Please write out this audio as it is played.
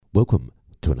welcome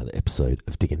to another episode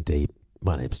of Digging Deep.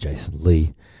 My name's Jason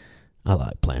Lee. I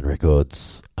like playing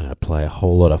records. I'm going to play a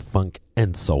whole lot of funk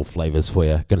and soul flavours for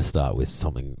you. Going to start with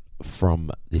something from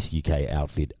this UK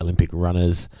outfit, Olympic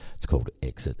Runners. It's called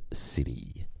Exit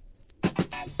City.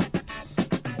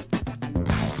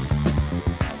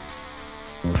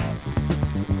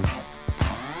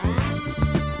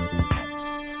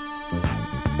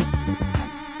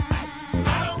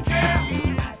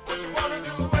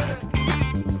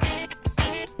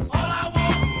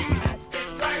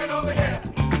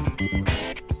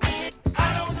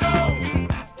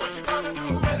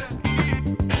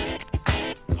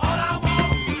 All I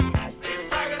want is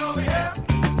bragging over here.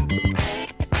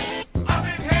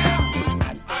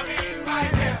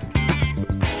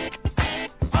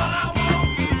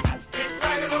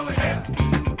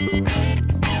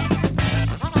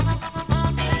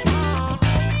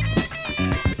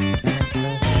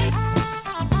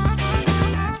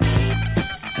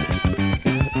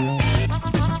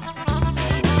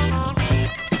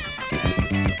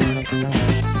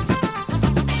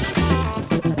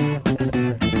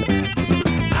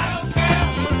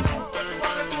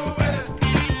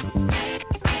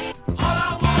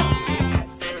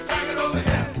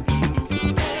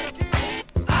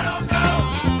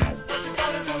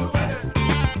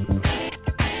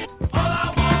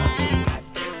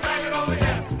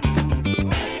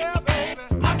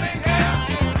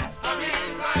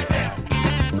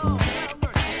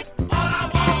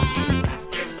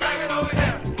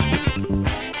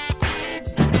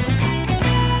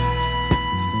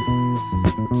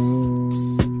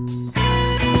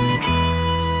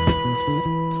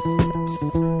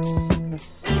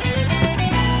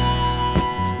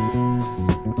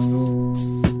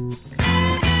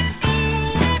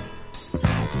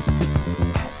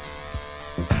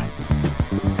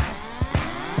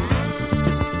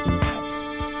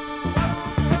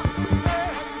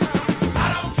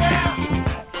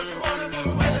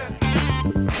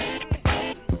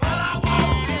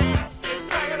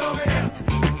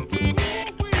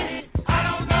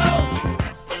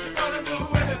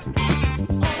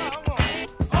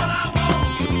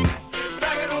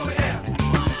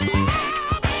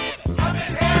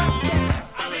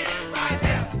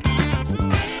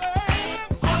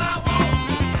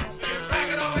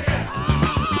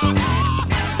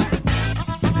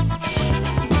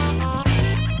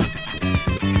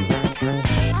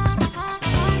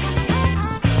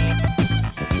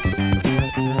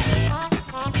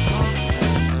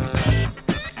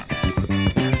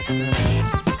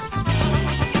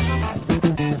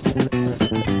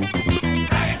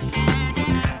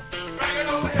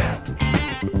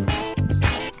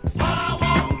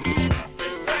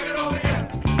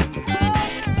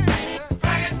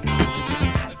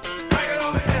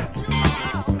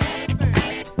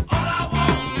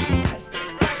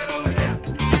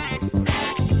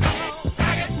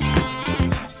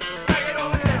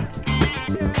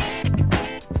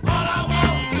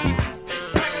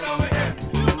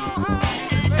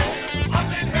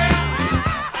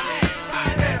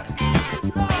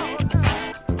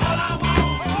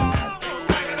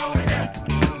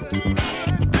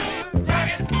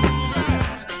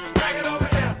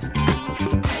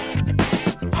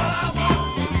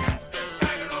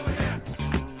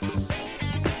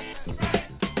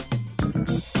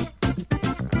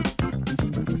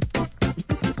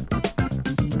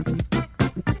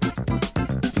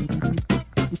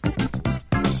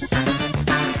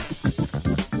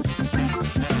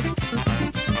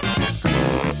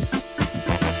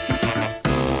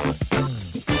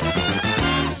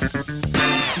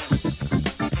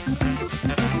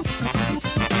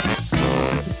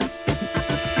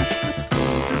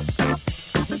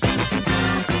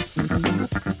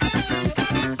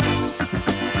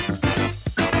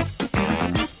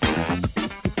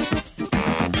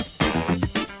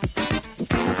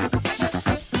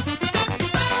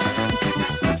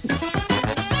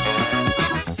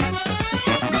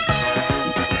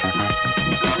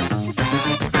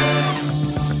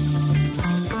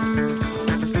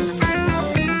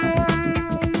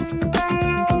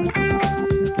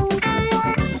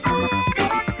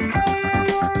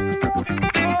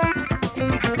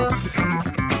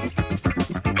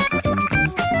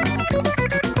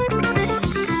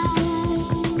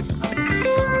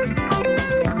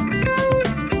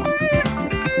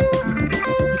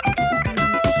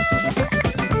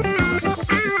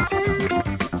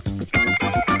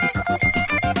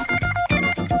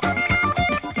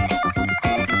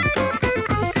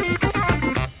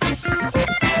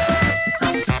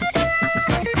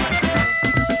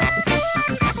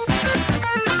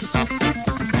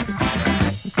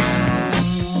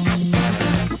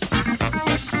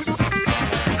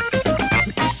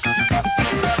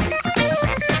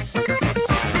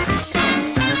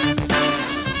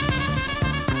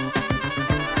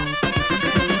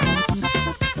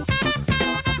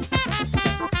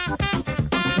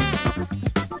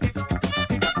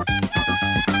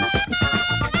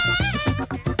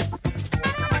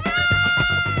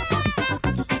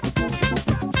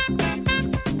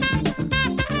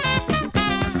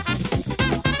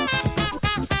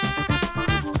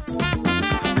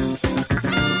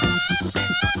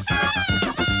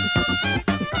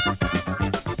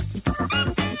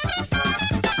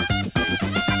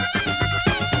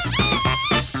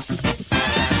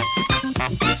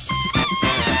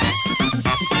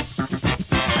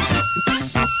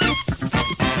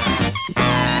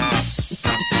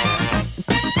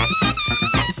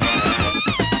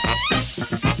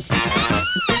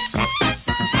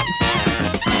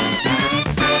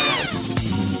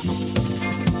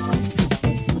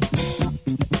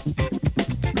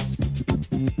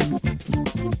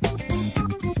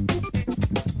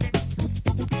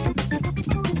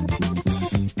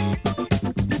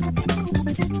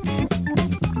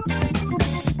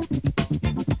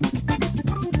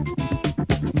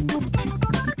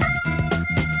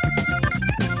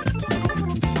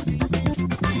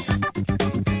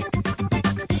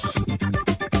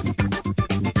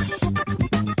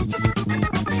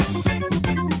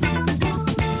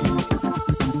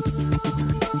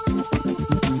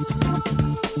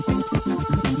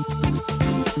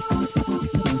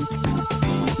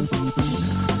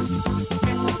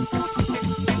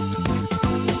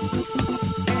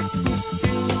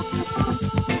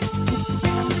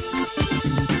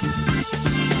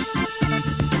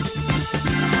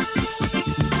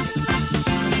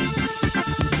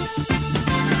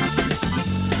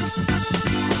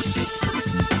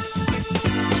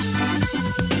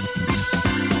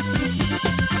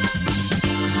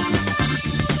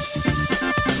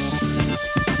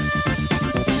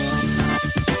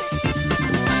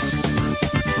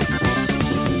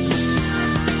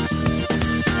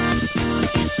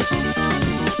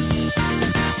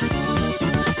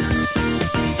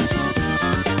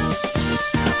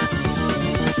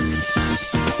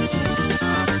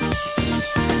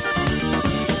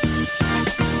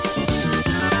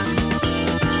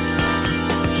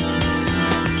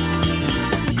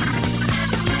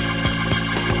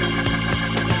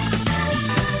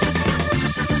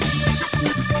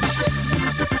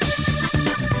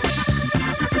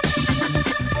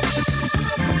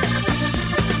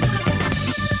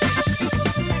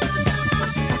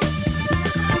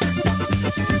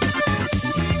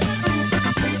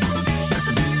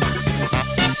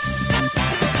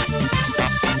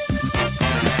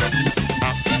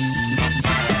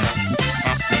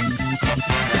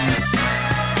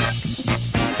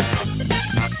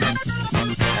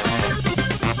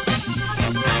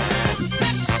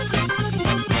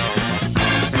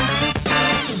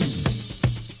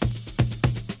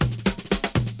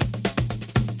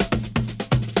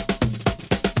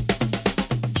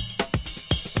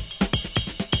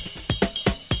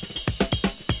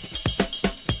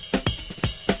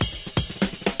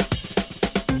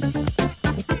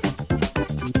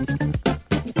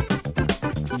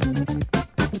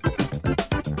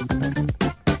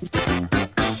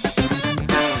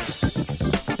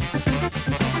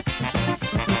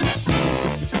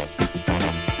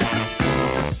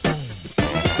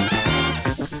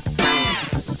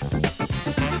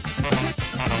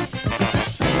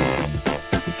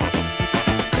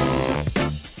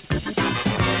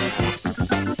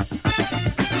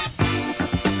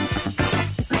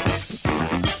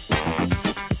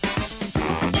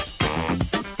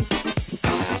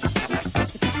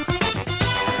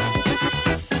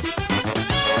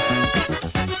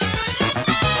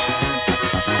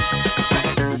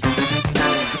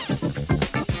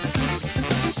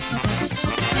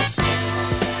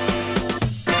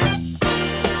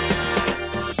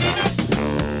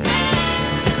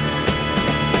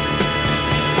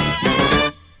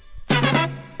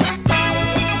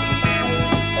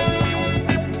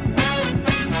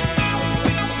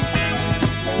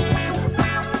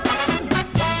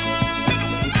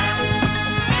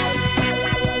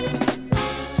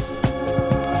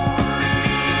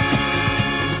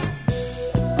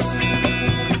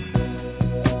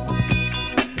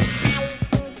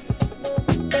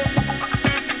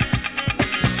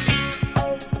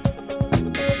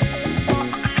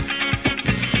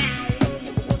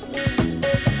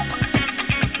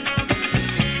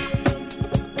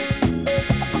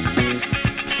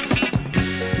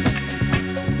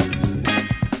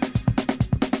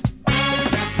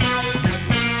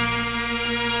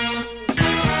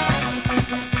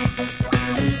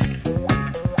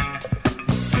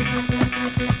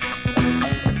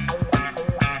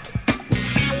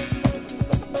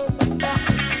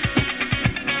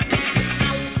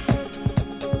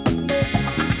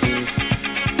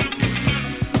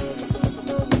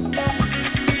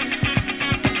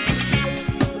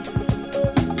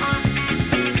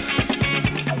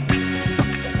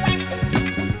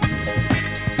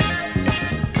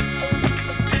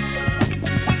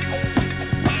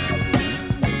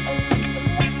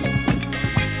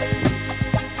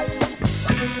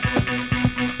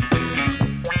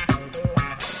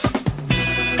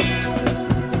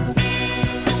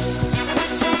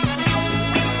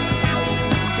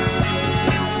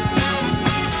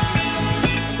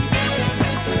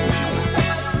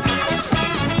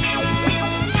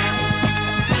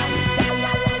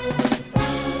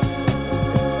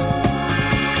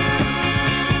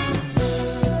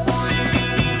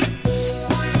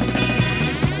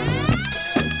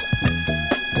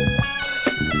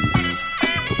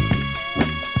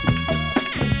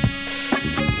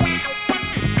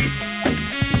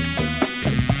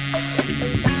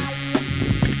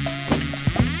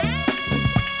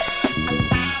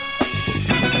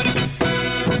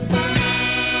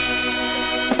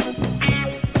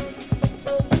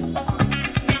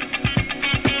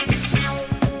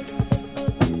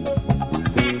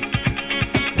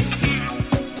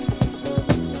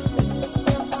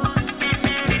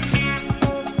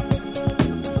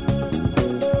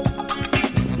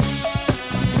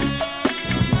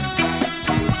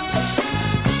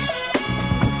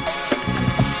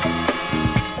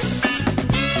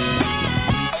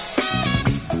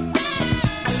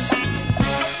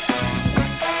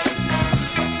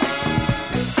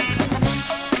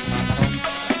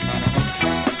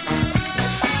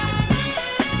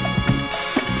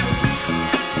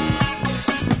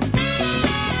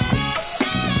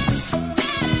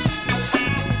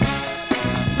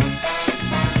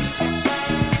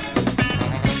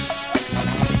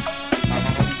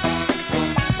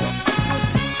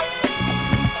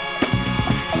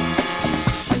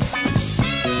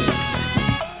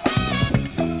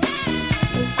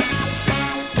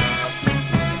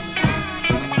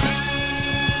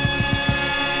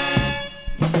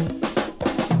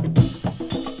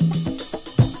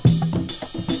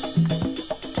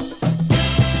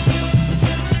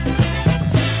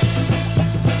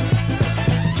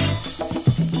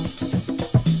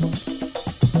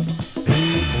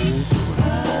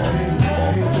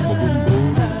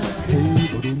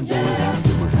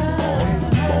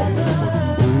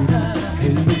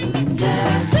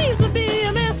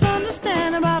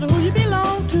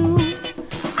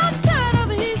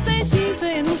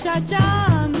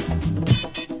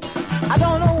 I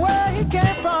don't know where he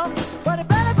came from, but he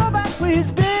better go back where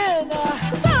he's been.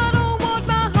 'Cause I don't want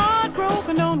my heart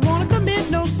broken, don't want to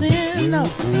commit no sin.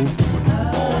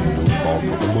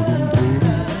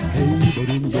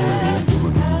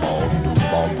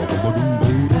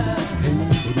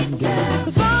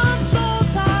 Cause I'm so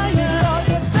tired, oh,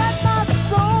 you set my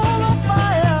soul on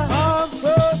fire. I'm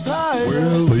so tired.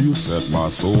 Well, you set my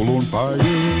soul on fire.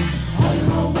 Are you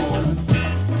my woman?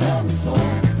 Tell me so.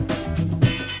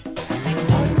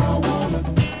 Are you my woman?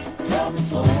 Tell me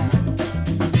so.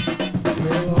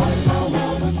 Are you my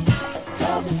woman?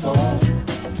 Tell me so.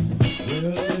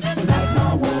 If you're not my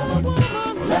woman,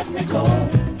 let me go.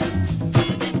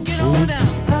 Get on down.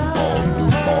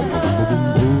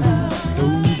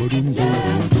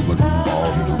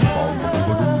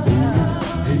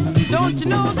 Don't you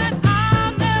know that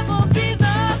I'll never be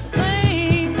the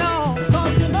same? No,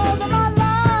 don't you know that my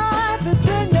life is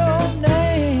in your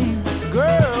name?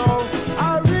 Girl,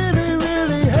 I really,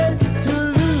 really hate to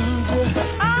lose you.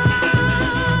 I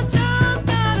just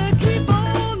gotta keep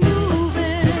on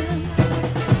moving.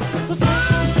 'Cause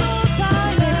I'm so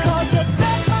tired, 'cause you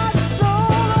set my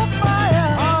soul on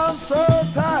fire. I'm so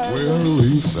tired. Well,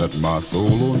 he set my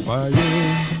soul on fire.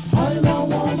 Are you my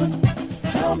woman?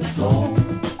 Tell me so.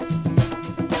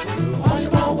 Are you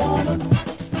my woman?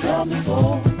 Tell me so.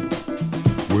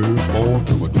 We're born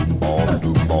to a doom ball, a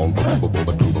doom ball, a doom ball,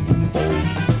 a doom ball.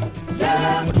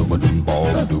 Yeah. A doom ball,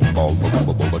 a doom ball, a doom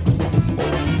ball, a doom ball.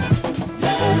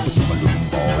 Oh, a doom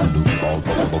ball, a doom ball, a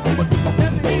doom ball, a doom ball.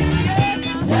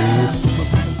 We're a doom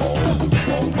ball, a doom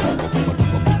ball, a doom ball, a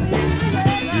doom ball.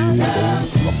 Yeah,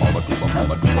 oh, a doom ball,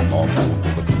 a doom ball, a doom ball, a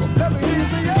doom ball. Let me hear you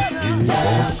say yeah.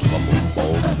 Yeah, oh, a doom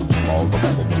ball, a doom ball, a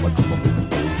doom ball, a doom ball.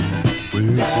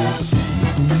 We're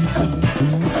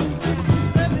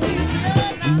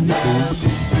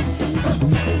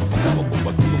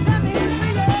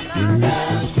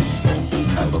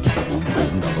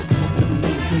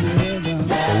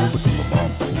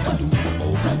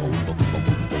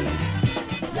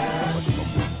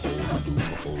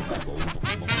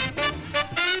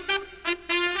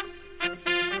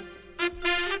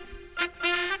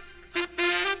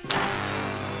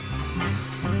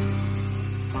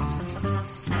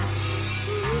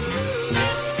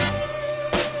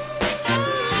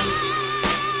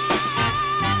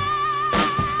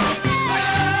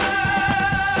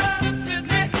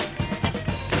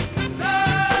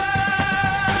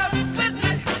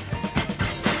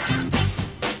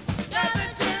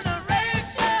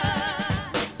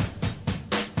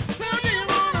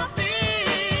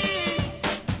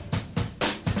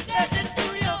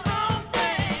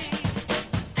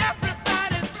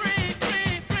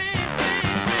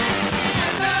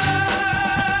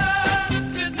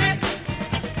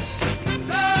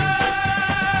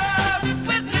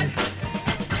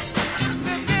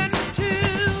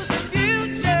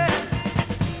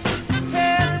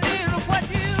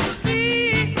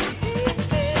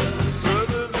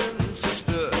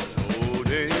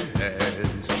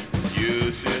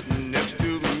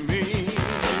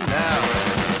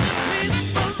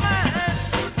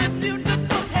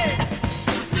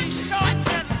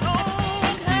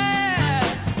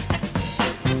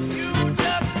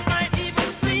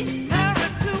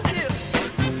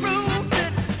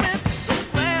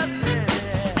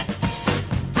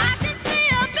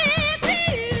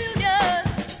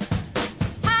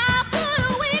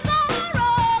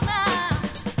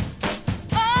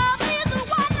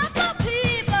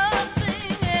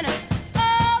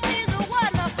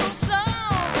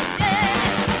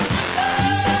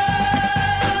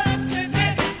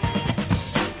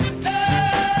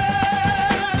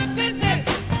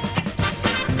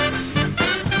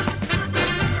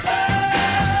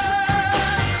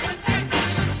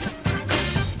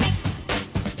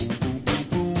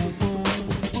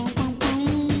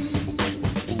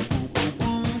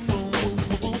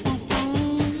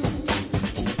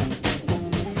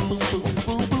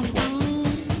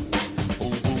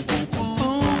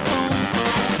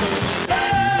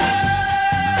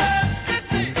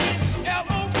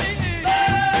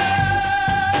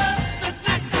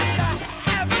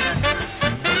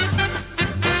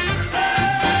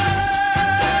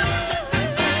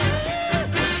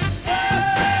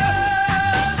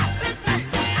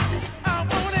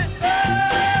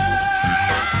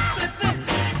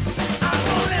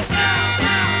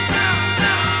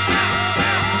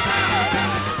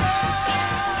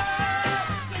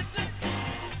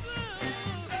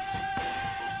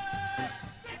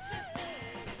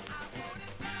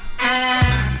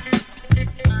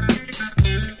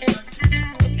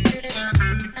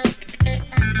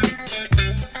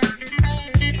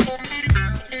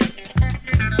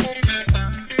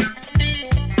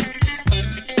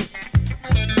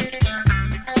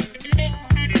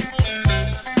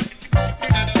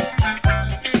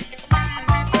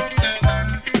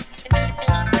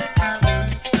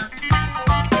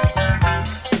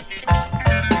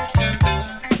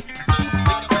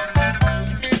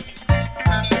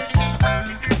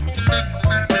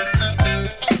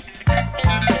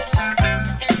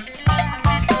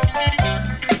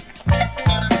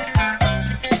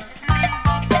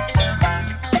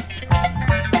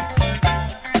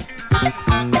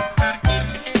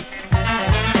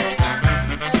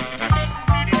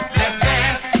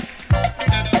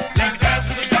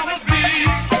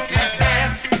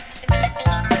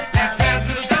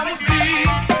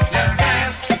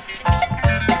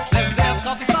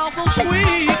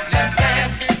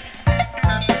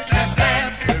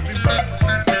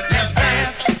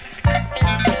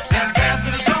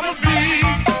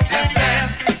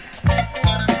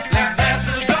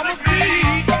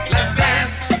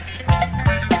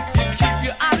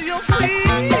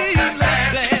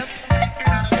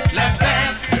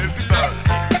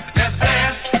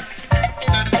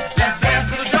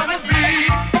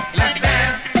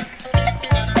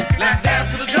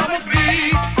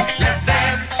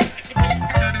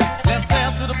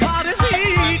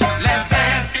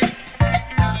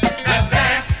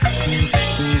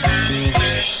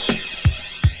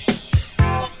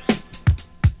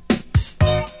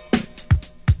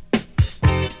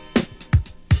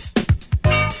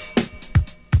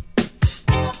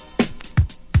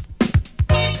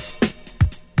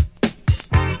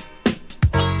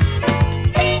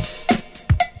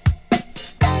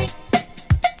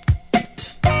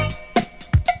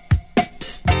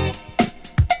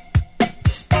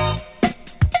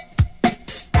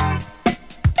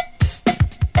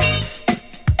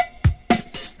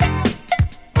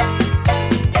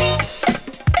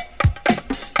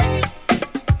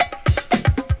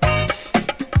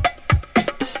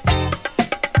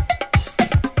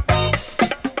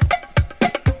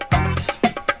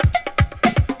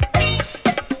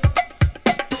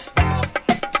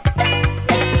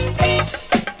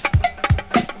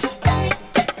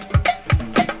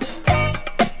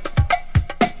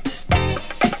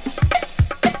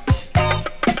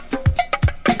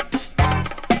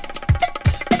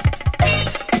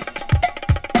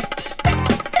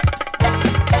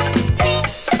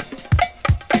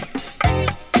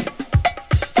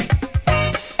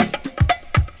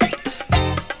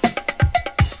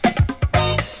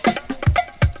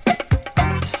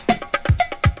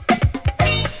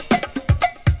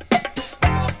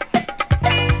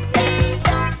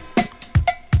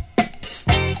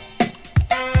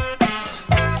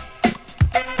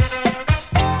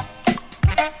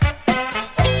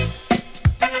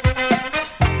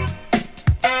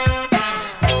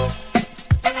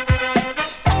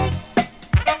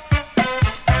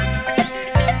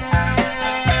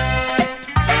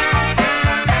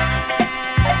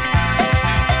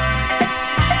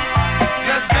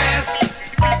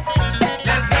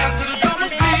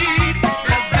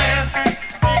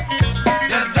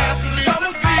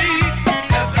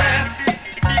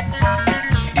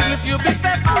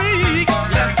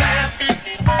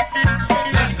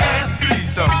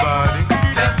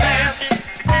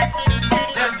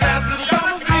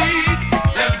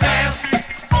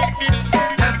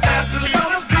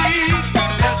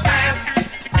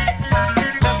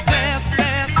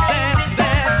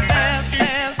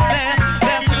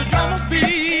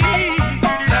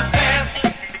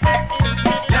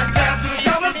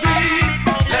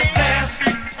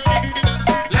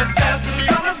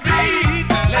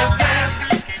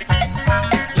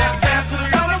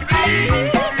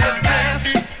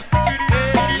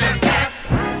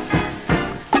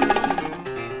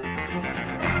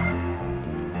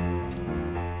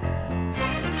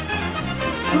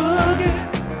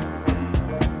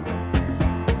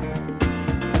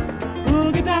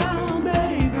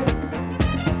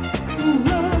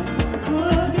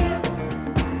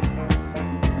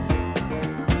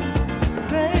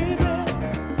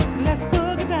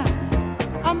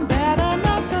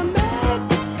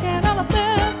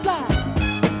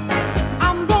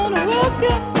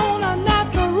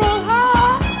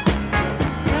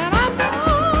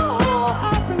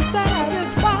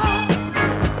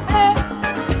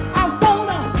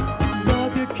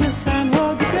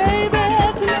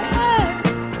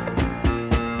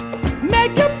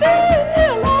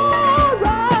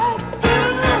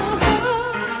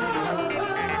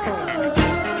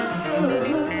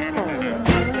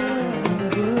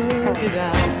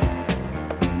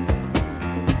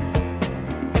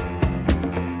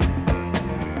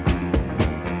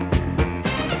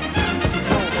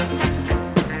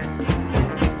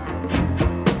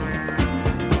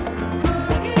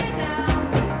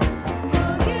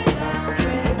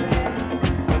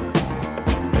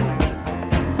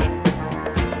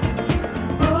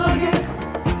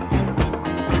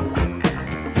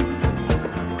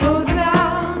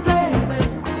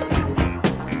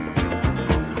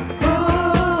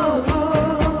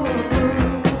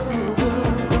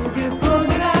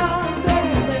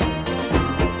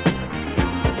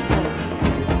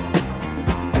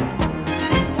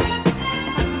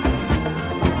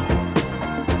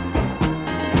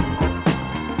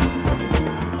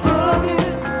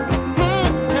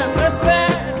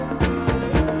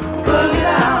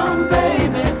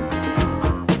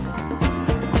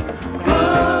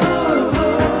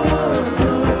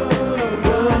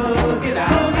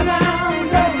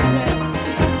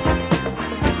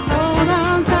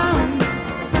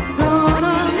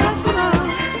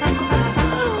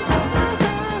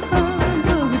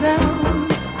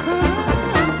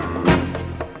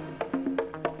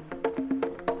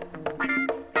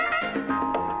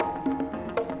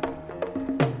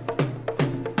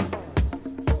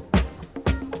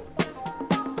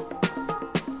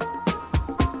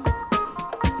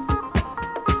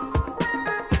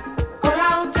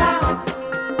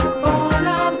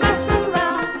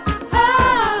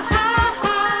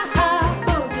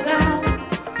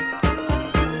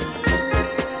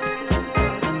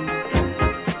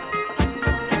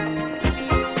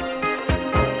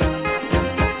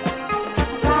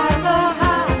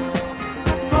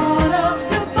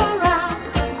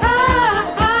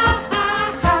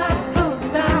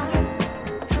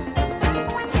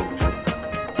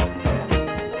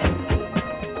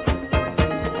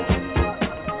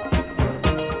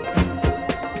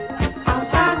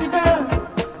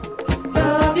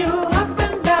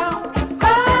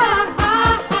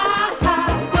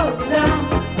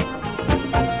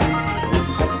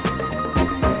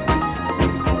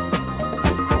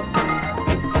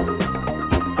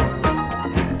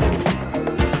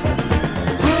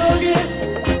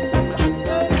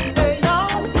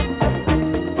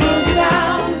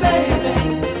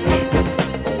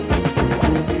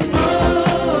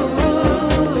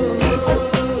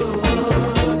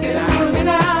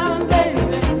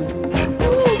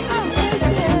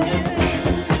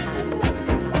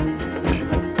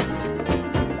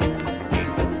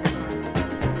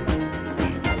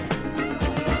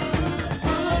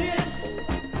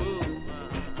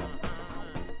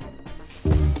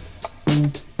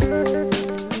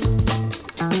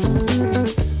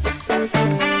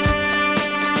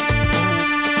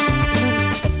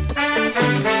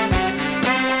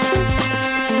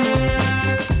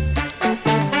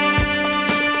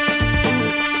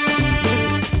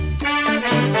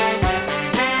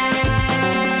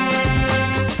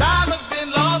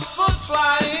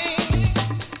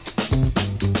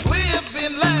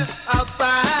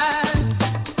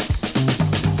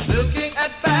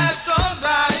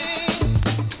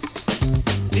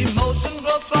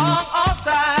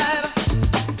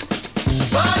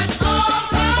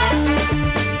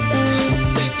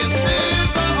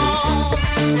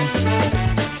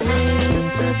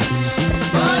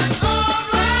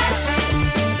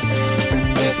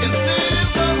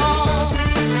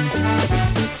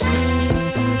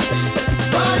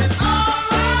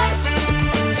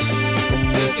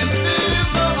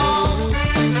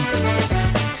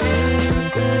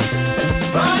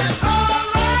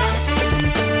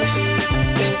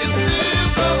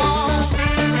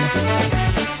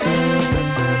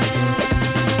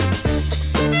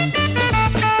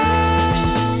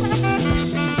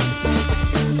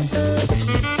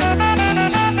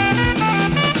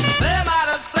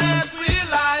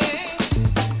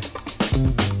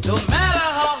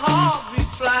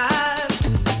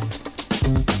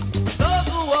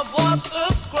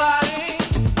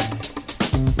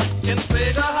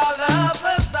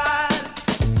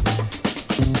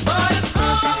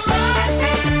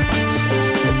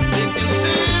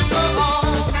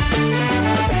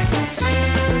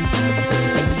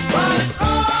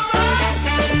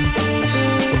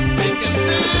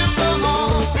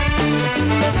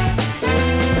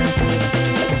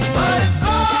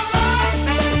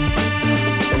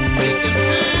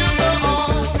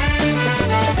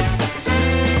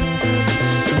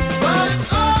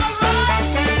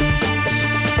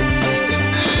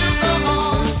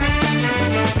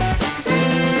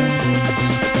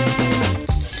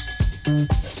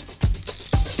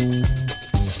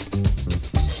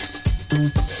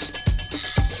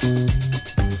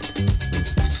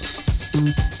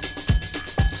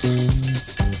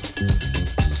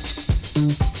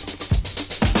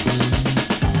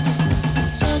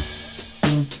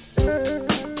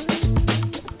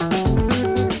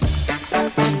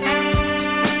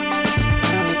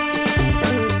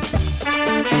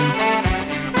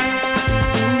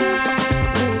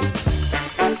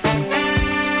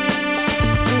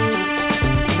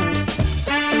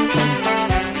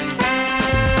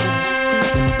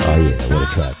What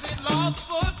a track.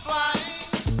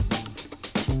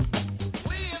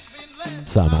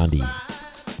 Samandi,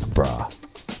 brah.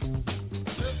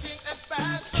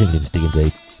 Tuning into Digging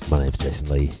Deep. My name's Jason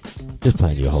Lee. Just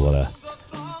playing you a whole lot of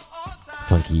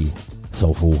funky,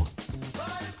 soulful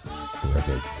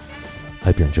records.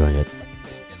 Hope you're enjoying it.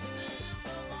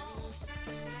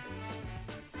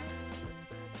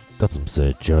 Got some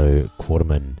Sir Joe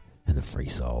Quarterman and the Free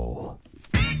Soul.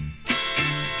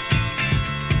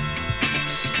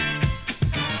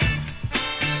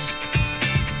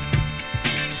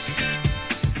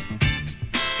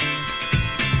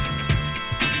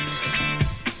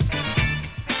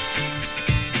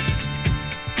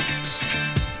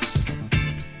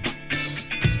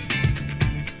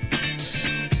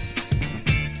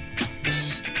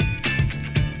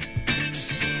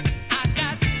 I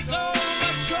got so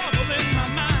much trouble in my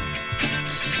mind.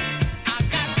 I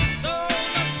got so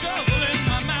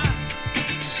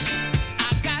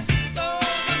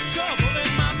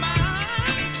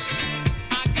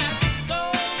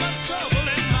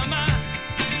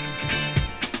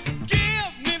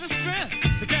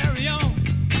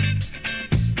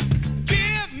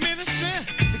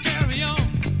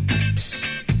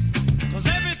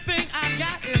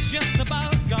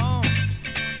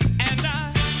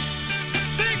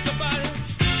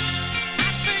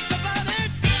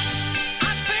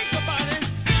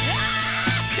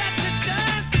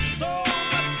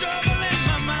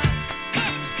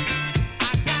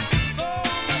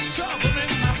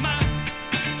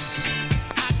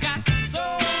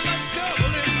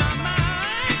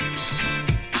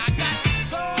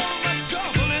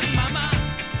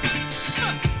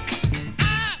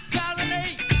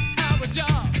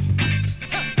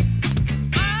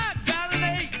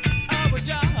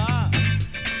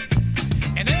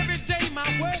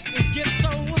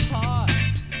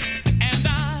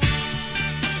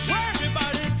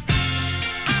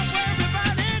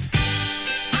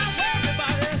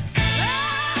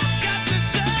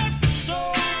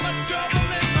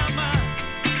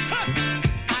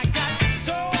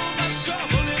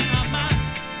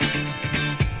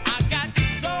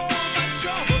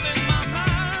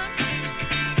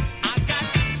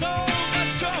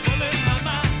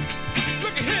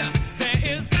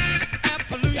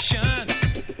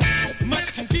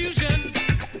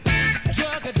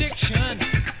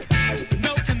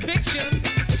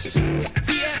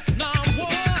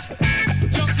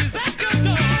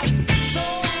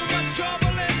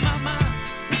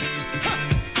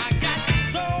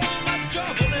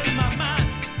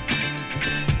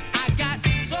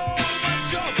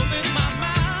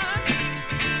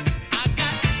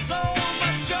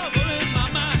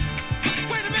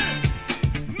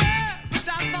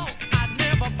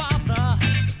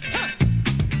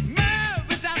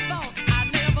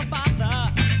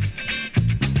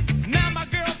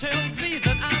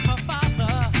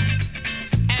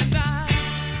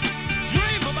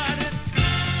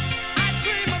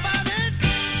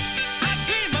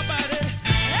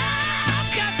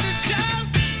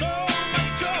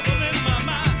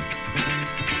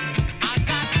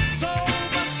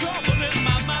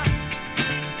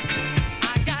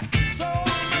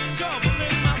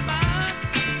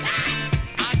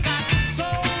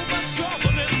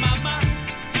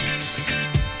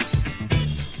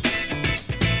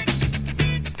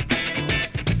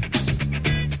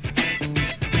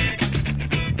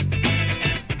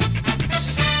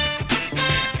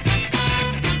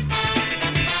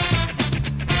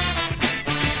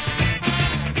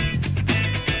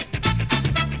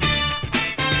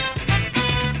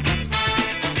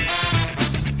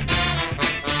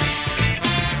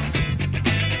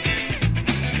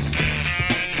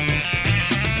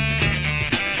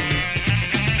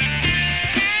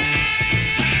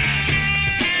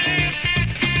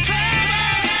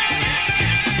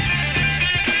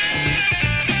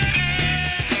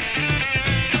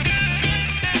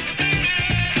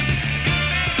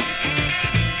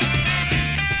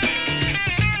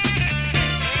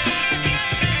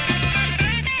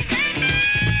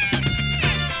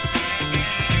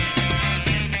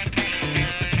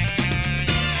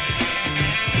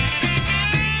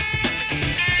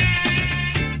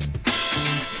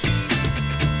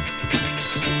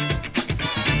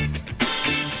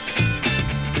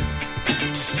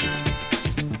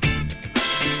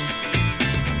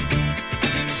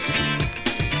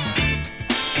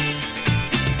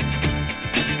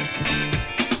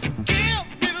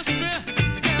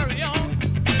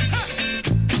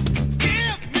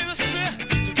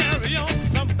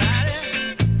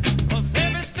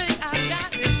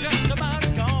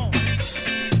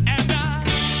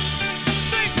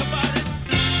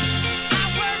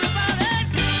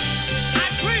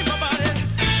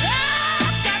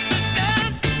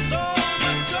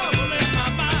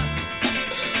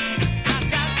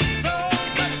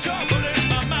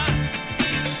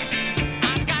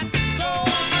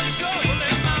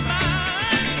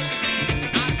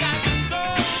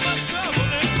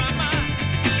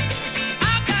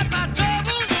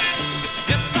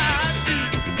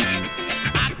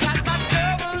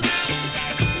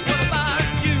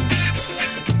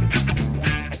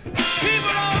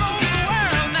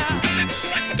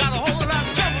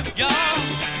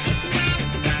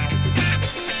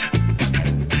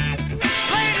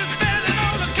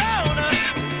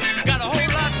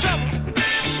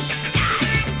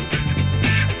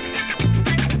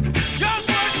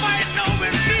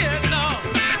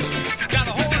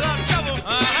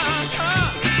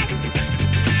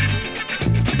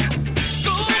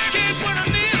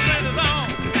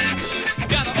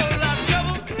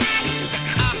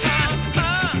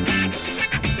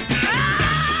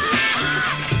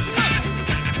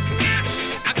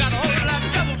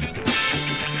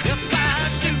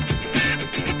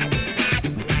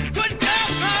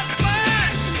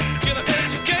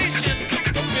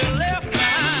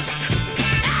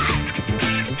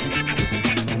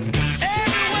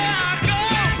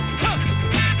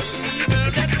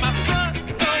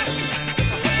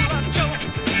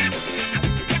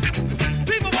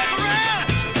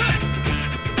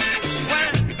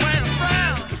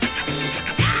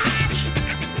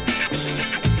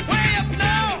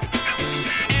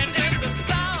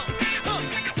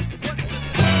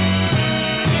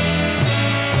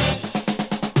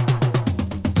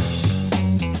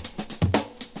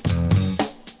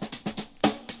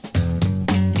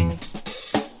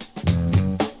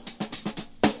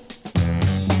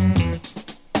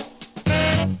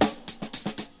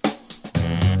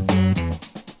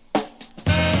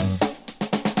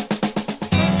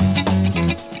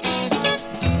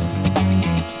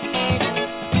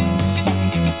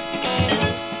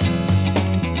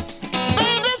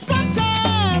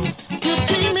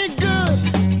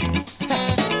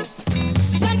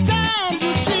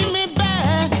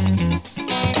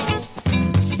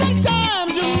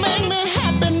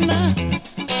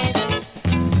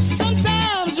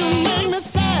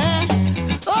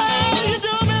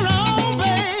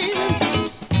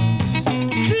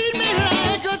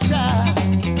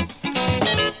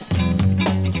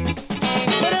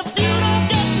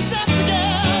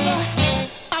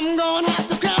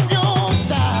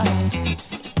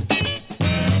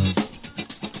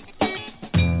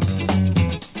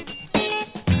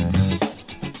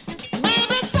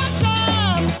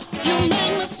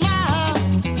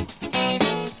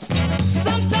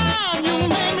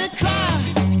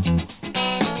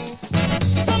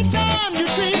You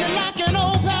treat me like an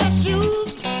old past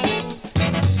shoes,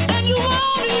 and you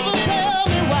won't even tell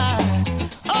me why.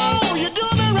 Oh, you do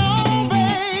me wrong,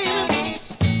 baby.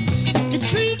 You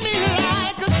treat me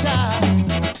like a child.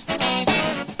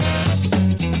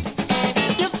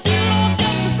 If you don't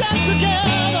get yourself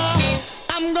together,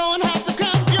 I'm gonna have to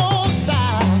cramp your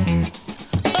style.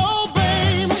 Oh,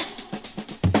 baby,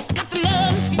 got to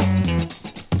love you.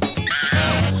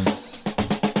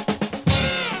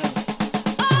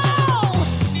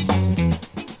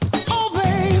 Oh,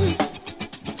 baby,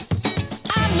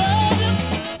 I love you.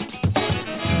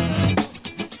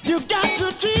 You got to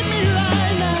treat me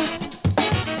right now.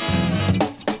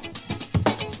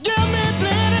 Give me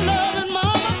plenty loving,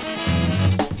 mama.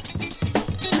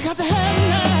 I got to have it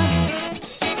now.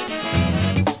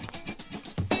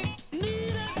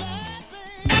 Need it bad,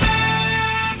 baby.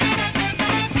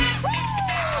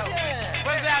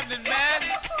 What's happening, man?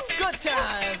 Good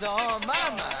times on my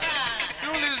mind.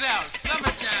 School is out.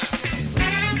 Summertime.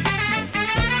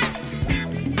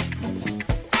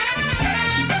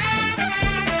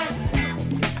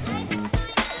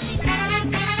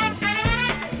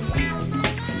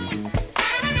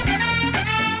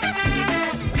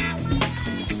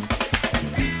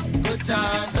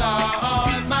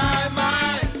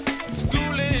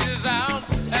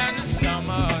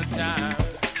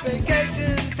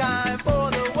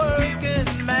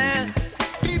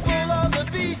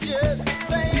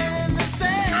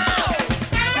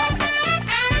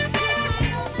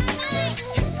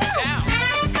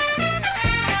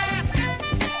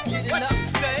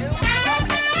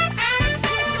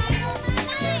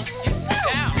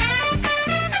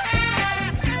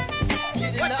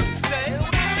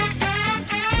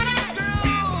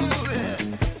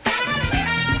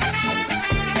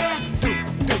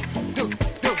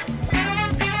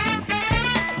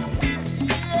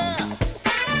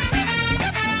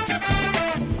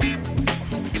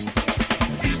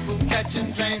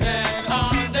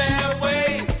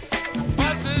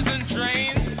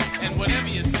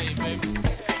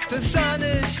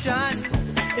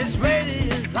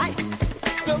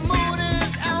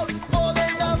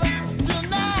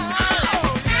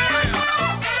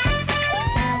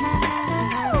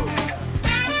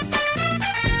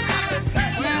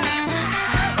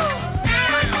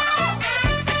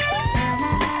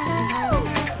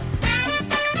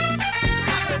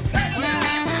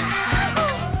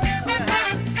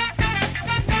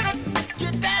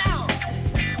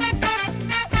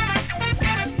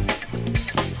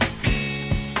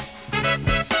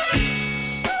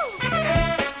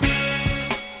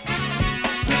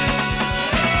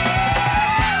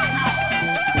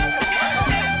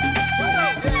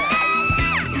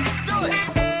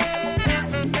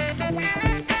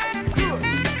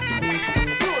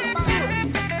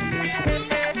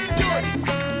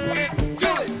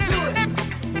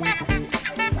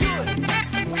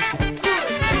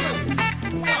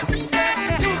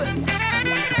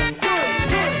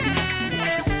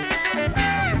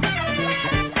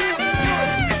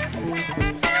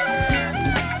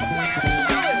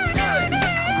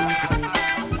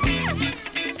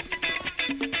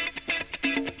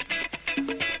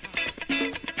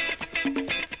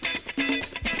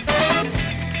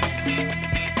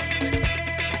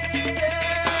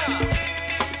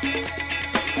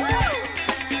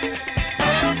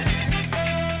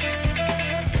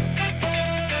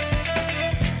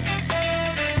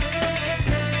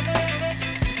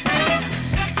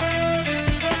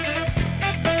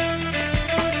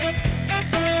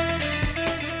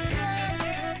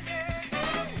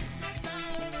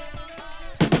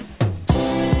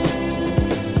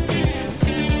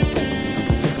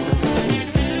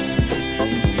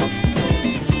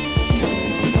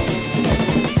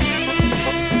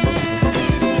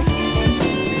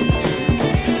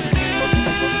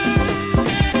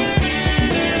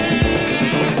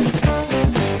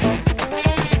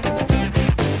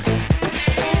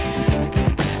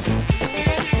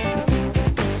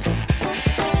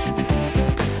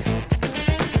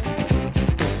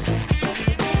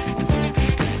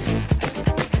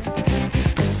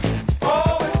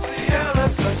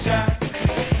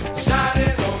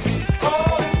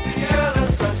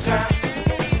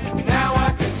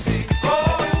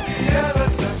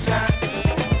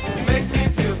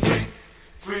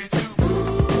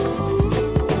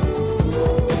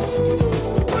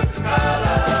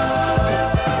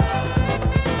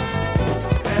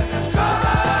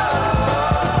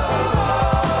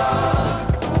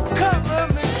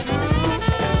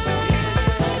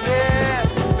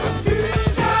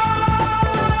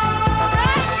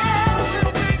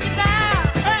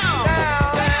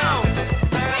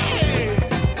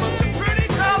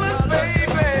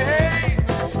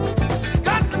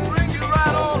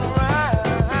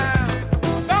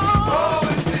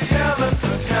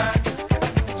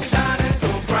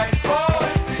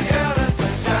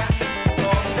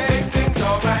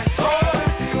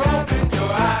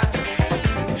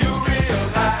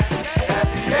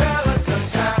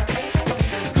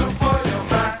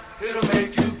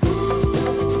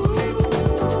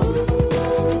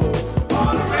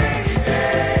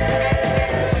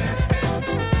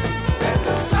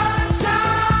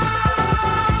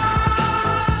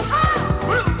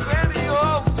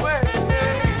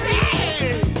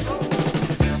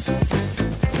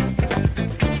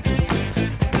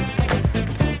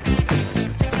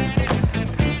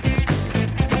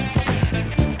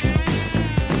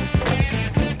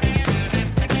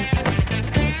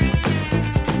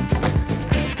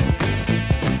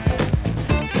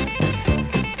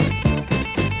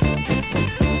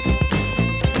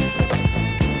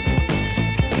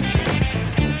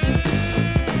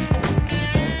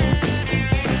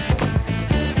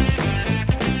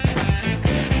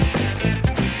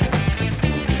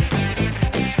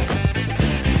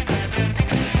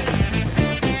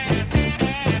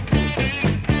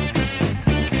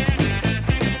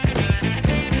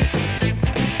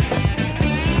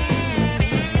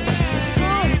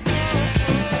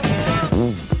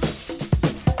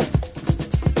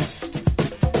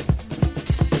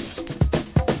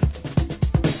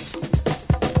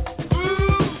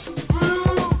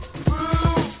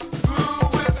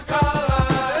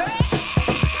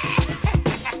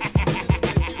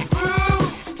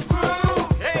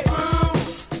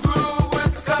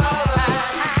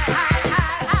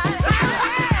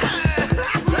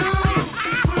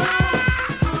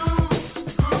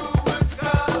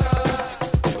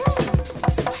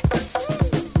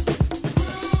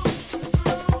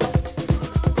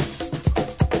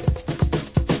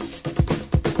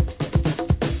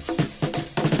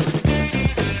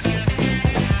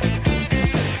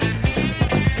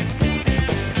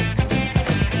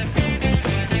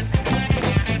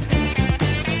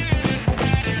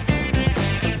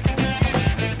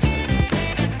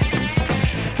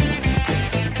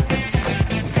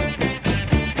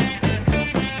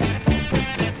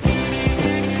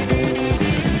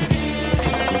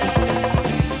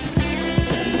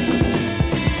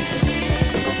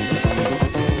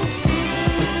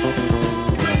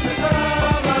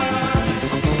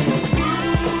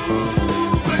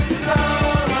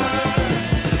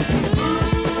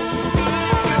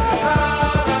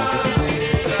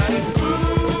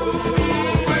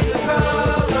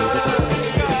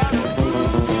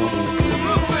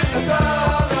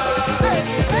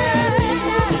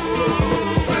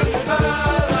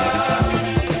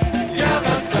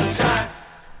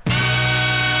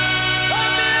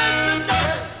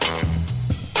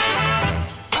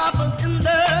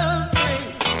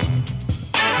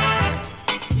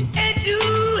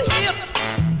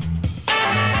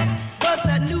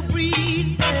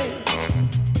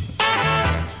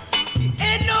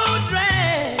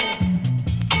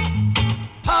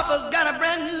 Papa's got a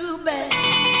brand new bag.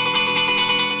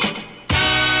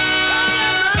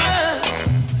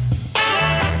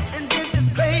 And this is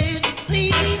crazy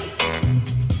scene.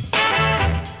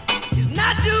 He's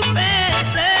not too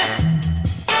fancy,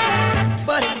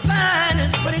 but his fine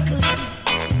is pretty clean.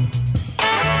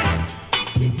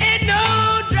 He ain't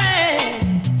no drag.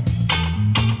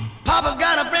 Papa's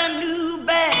got a brand new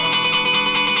bag.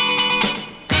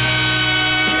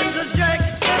 It's a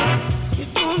jacket.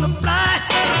 He's doing the fly.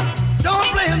 Don't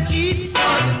play him cheap,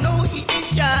 cause you know he ain't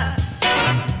shy.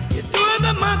 He's doing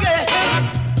the monkey,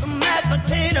 the mashed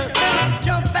potatoes,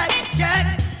 jump back,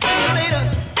 jack, see you later,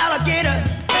 alligator.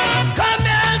 Come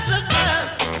here, sister.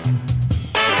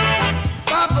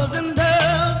 Papa's in the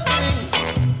swing.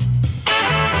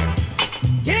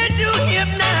 Get you hip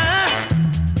now,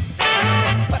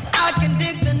 but I can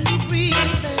dig the new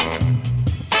breathing.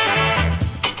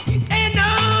 He ain't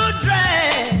no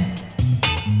drag.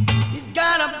 He's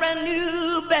got a brand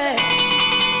new bag.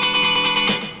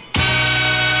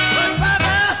 But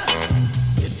Papa,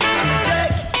 you're doing the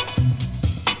jack.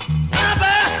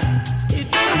 Papa, you're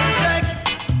doing the jack.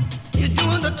 You're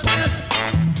doing the twist.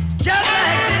 Just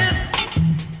like this.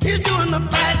 He's doing the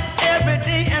fight every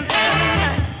day and every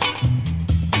night.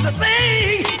 The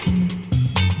thing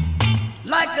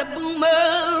like the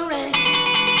boomerang.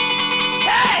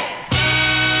 Hey,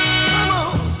 come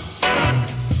on.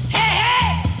 Hey, hey,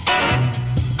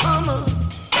 come on.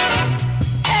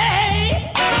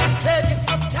 Hey, said you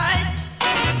uptight,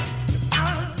 you're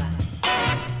out of sight.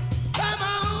 Come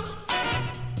on,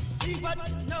 see what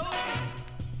you know.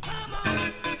 Come on.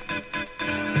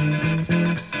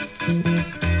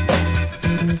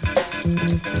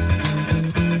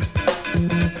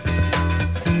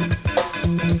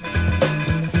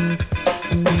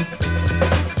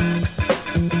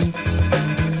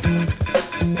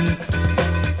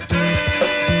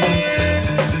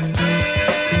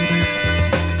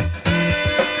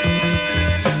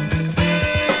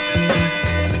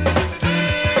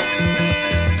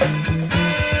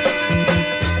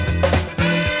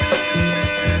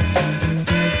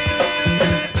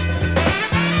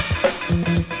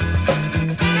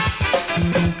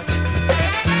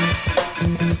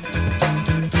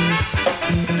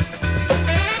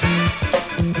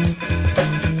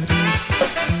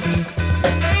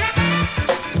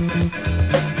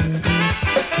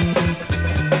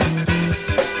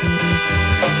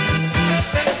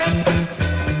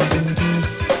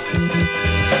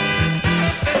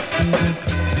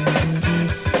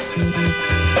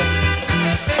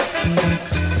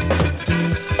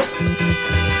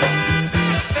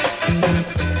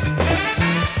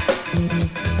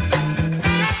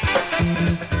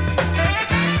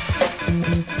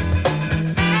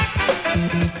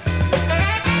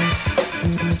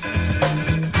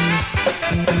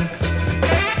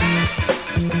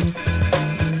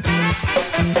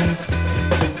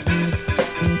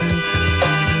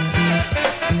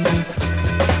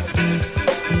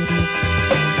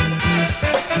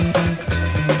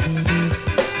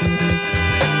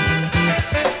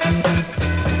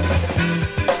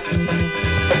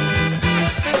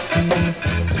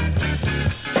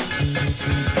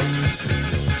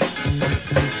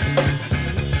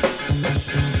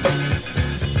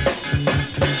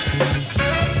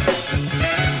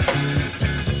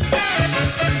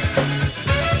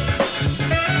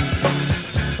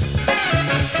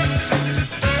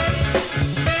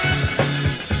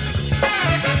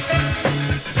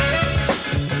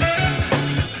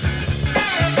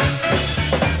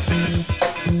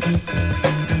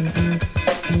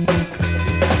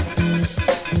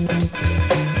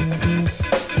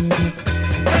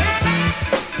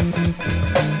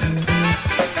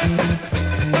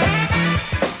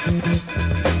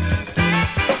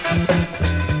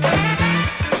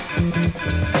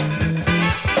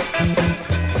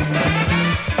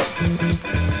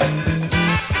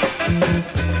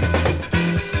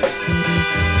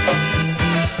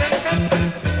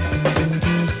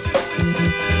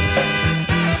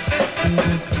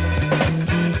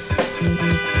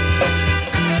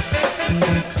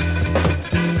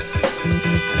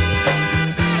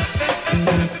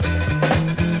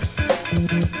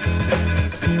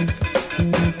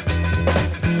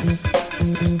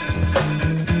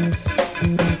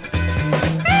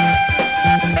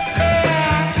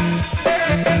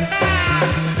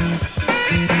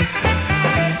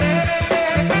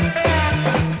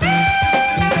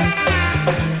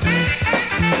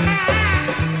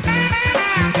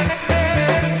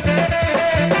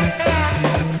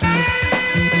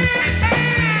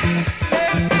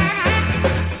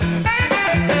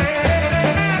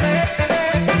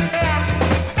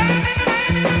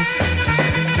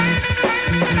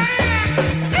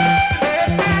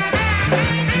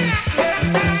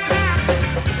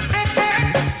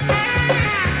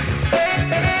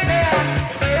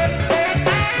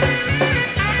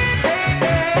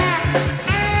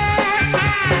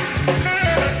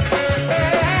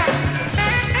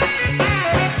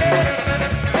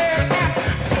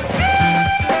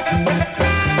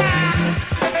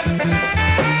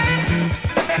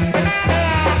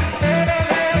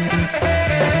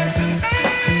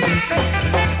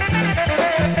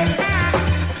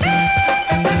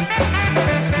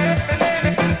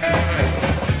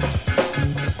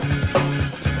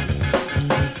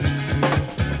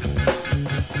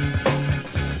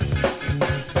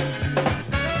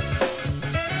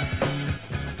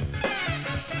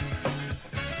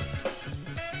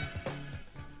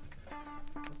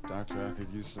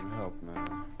 some help,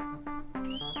 man.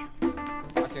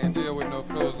 I can't deal with no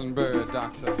frozen bird,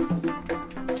 doctor.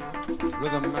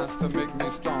 Rhythm master, make me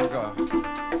stronger.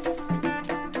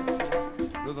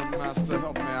 Rhythm master,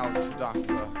 help me out,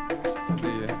 doctor.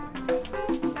 Yeah.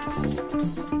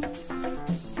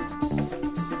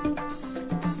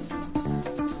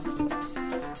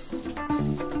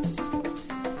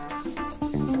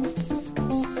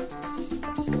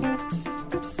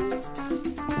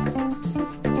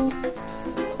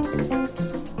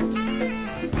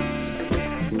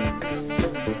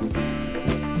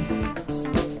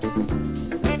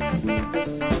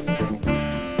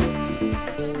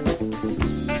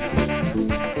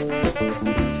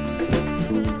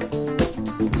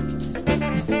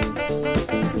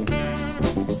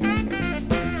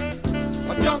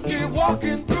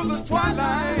 Walking through the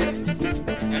twilight,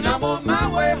 and I'm on my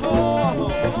way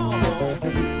home.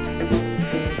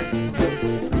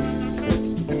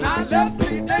 And I left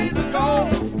 3 days ago,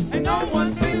 and no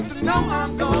one seems to know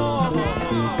I'm gone.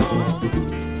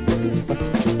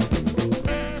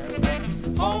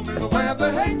 Home is where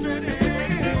the hatred is.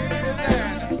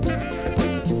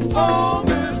 Home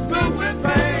is filled with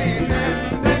pain,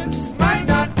 and it might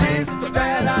not be such a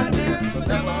bad idea, but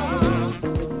never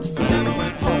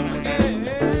went home again.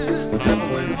 Never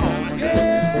went home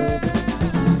again.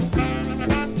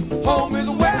 Home is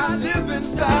where I live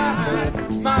inside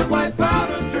my white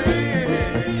powder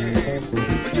dream.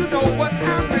 But you know what I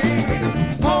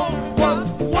mean. Home was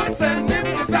once an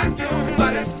empty vacuum,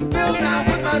 but it filled now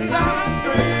with my silent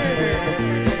scream.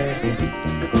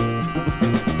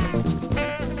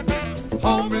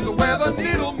 Home is where the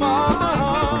needle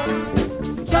mark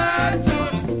tried to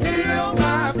heal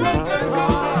my broken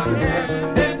heart.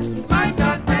 And it might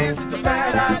not be such a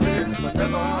bad idea, but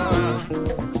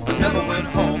never went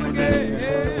home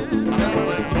again. Never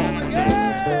went home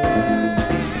again.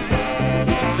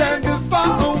 Stand as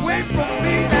far away from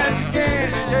me as you can.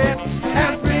 Yes,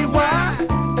 ask me why.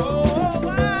 Oh,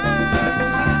 why?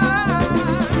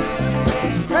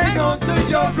 Hang on to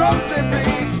your rosy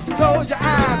beans. Close your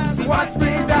eyes, watch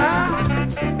me die.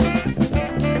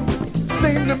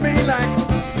 Seem to me like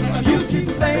you keep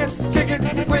saying, kick it,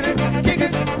 quit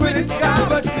it, God,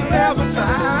 but you never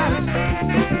tried.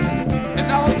 And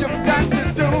all you've got to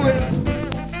do is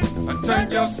turn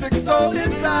your sick soul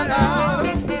inside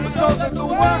out, so that the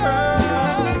world,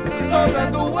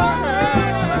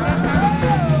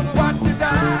 watch you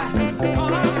die,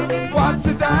 watch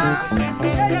you die,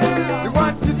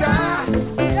 watch you die.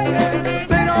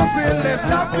 They don't really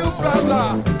love you, brother.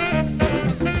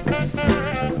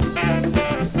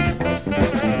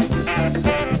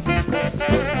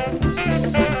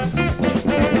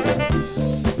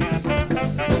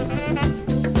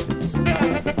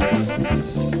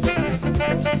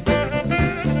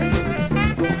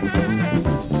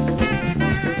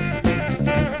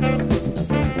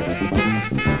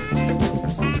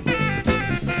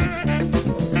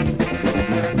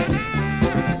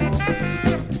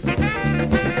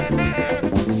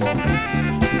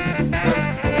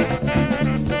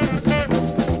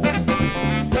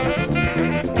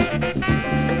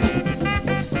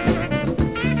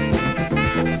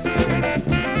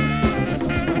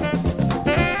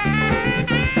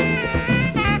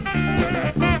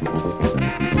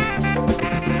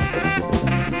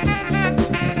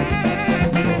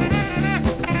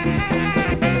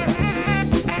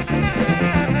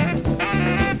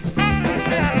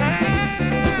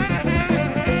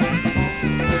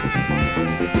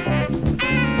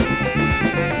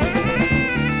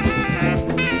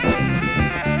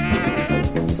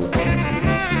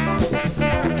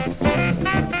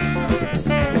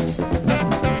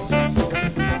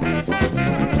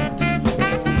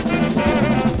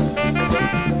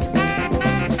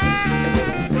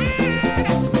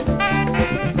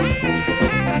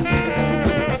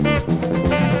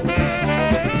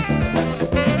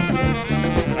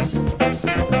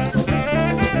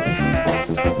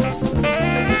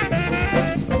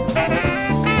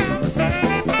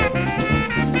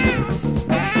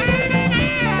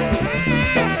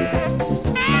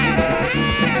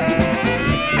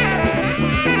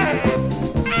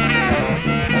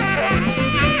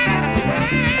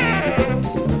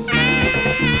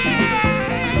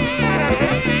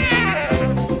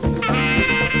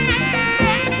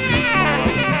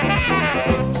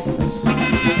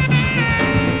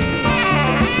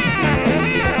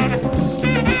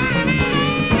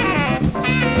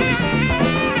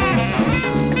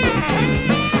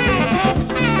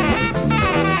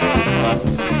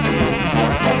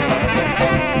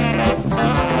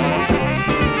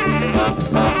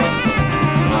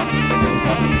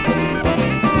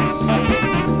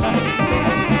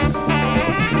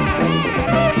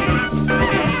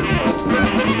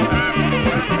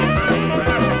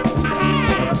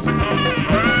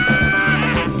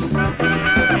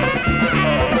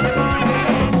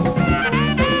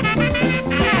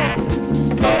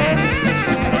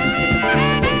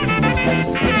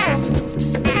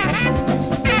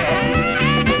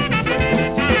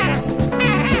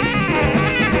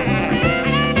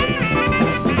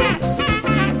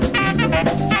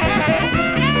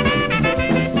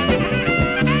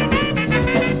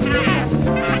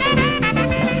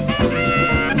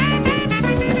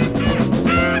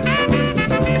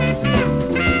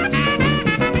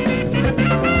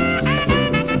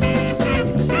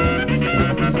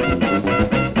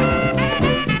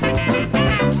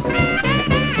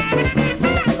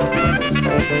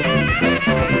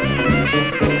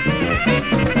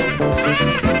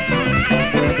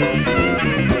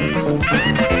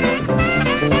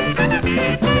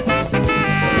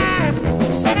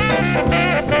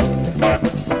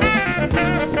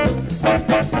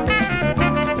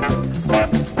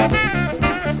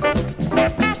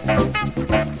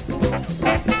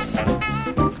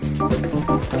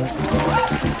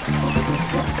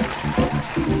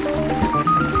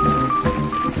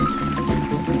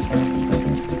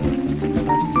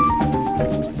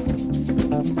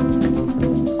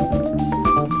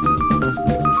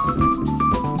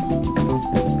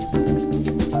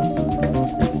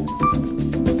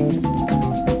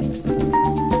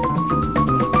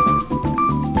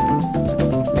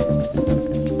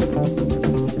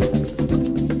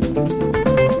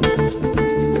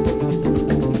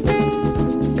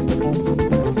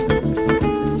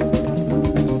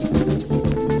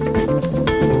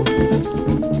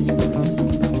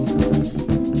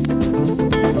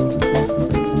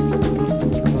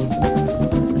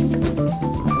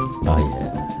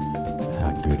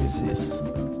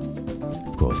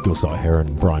 Gil Scott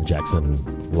Heron, Brian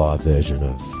Jackson live version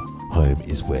of Home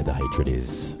Is Where the Hatred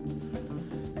Is.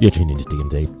 You're tuned into Digging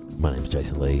Deep. My name's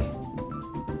Jason Lee.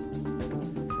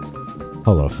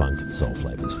 Whole lot of funk and soul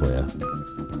flavours for you.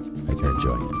 Hope you're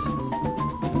enjoying it.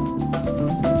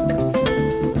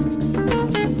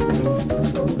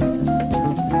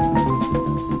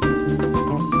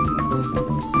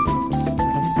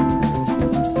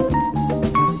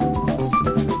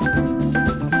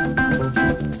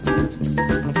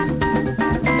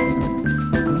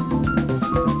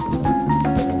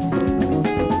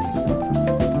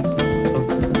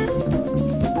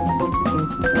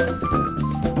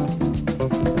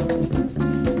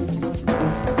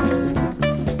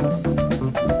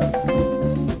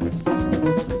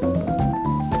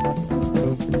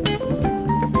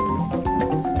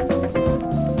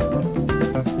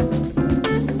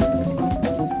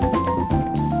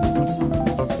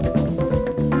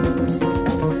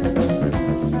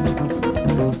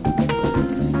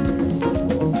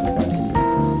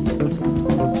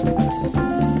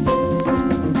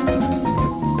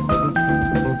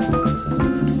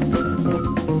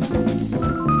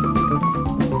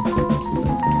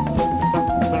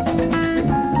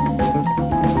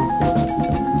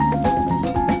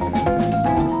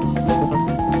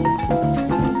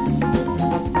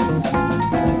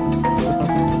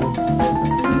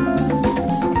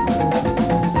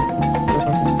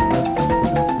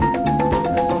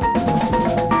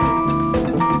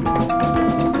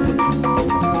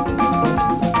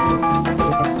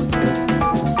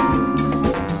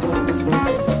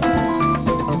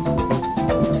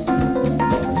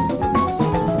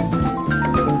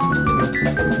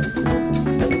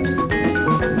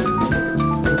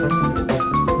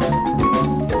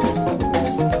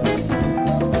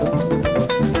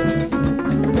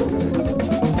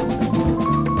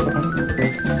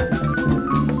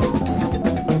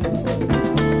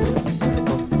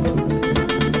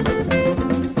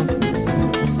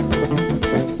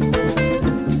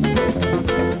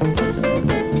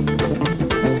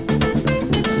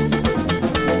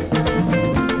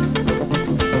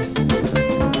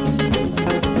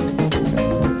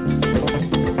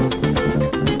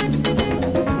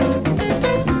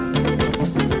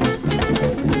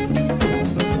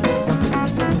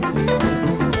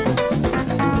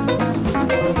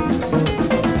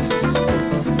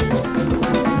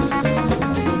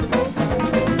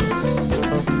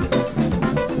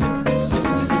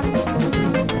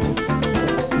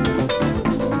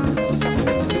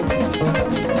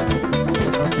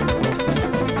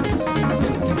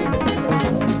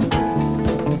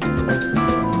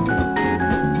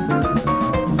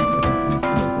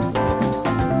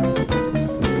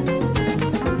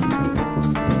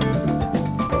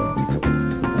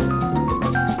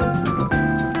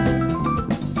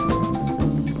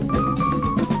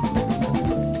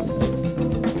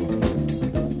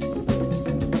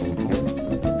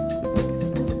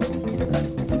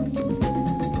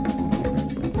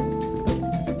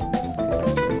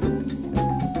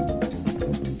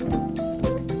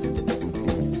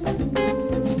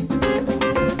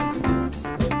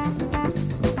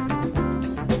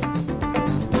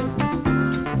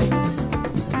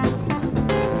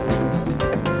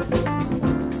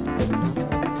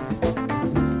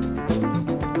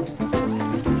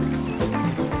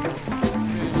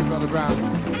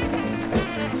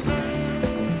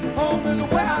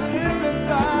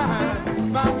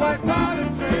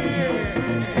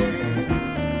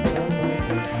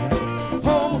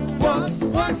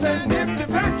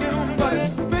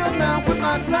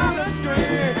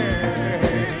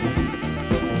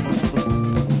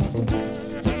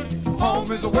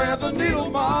 Is where the needle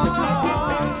mark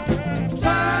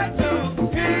tried to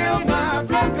heal my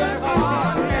broken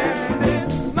heart, and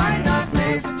it might not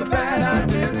be such a bad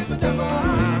idea if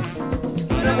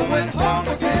I never went home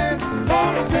again,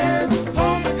 home again,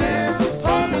 home again,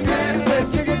 home again.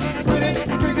 Said kick it, quit it,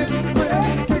 kick it, quit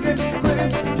it, kick it, quit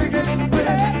it, kick it, quit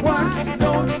it. Why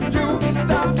don't you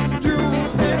stop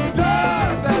using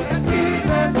drugs? That's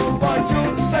easy for you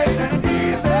to say. That's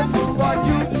easy for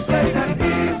you to say. That's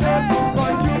easy.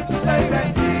 Say that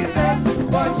easy,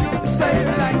 but you say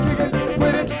that I kick it,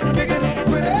 quit it, kick it,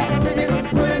 quit it, kick it,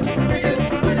 quit it, kick it,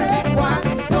 quit it. Why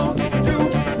don't you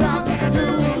stop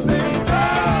using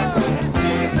drugs? It's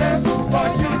easy for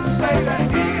you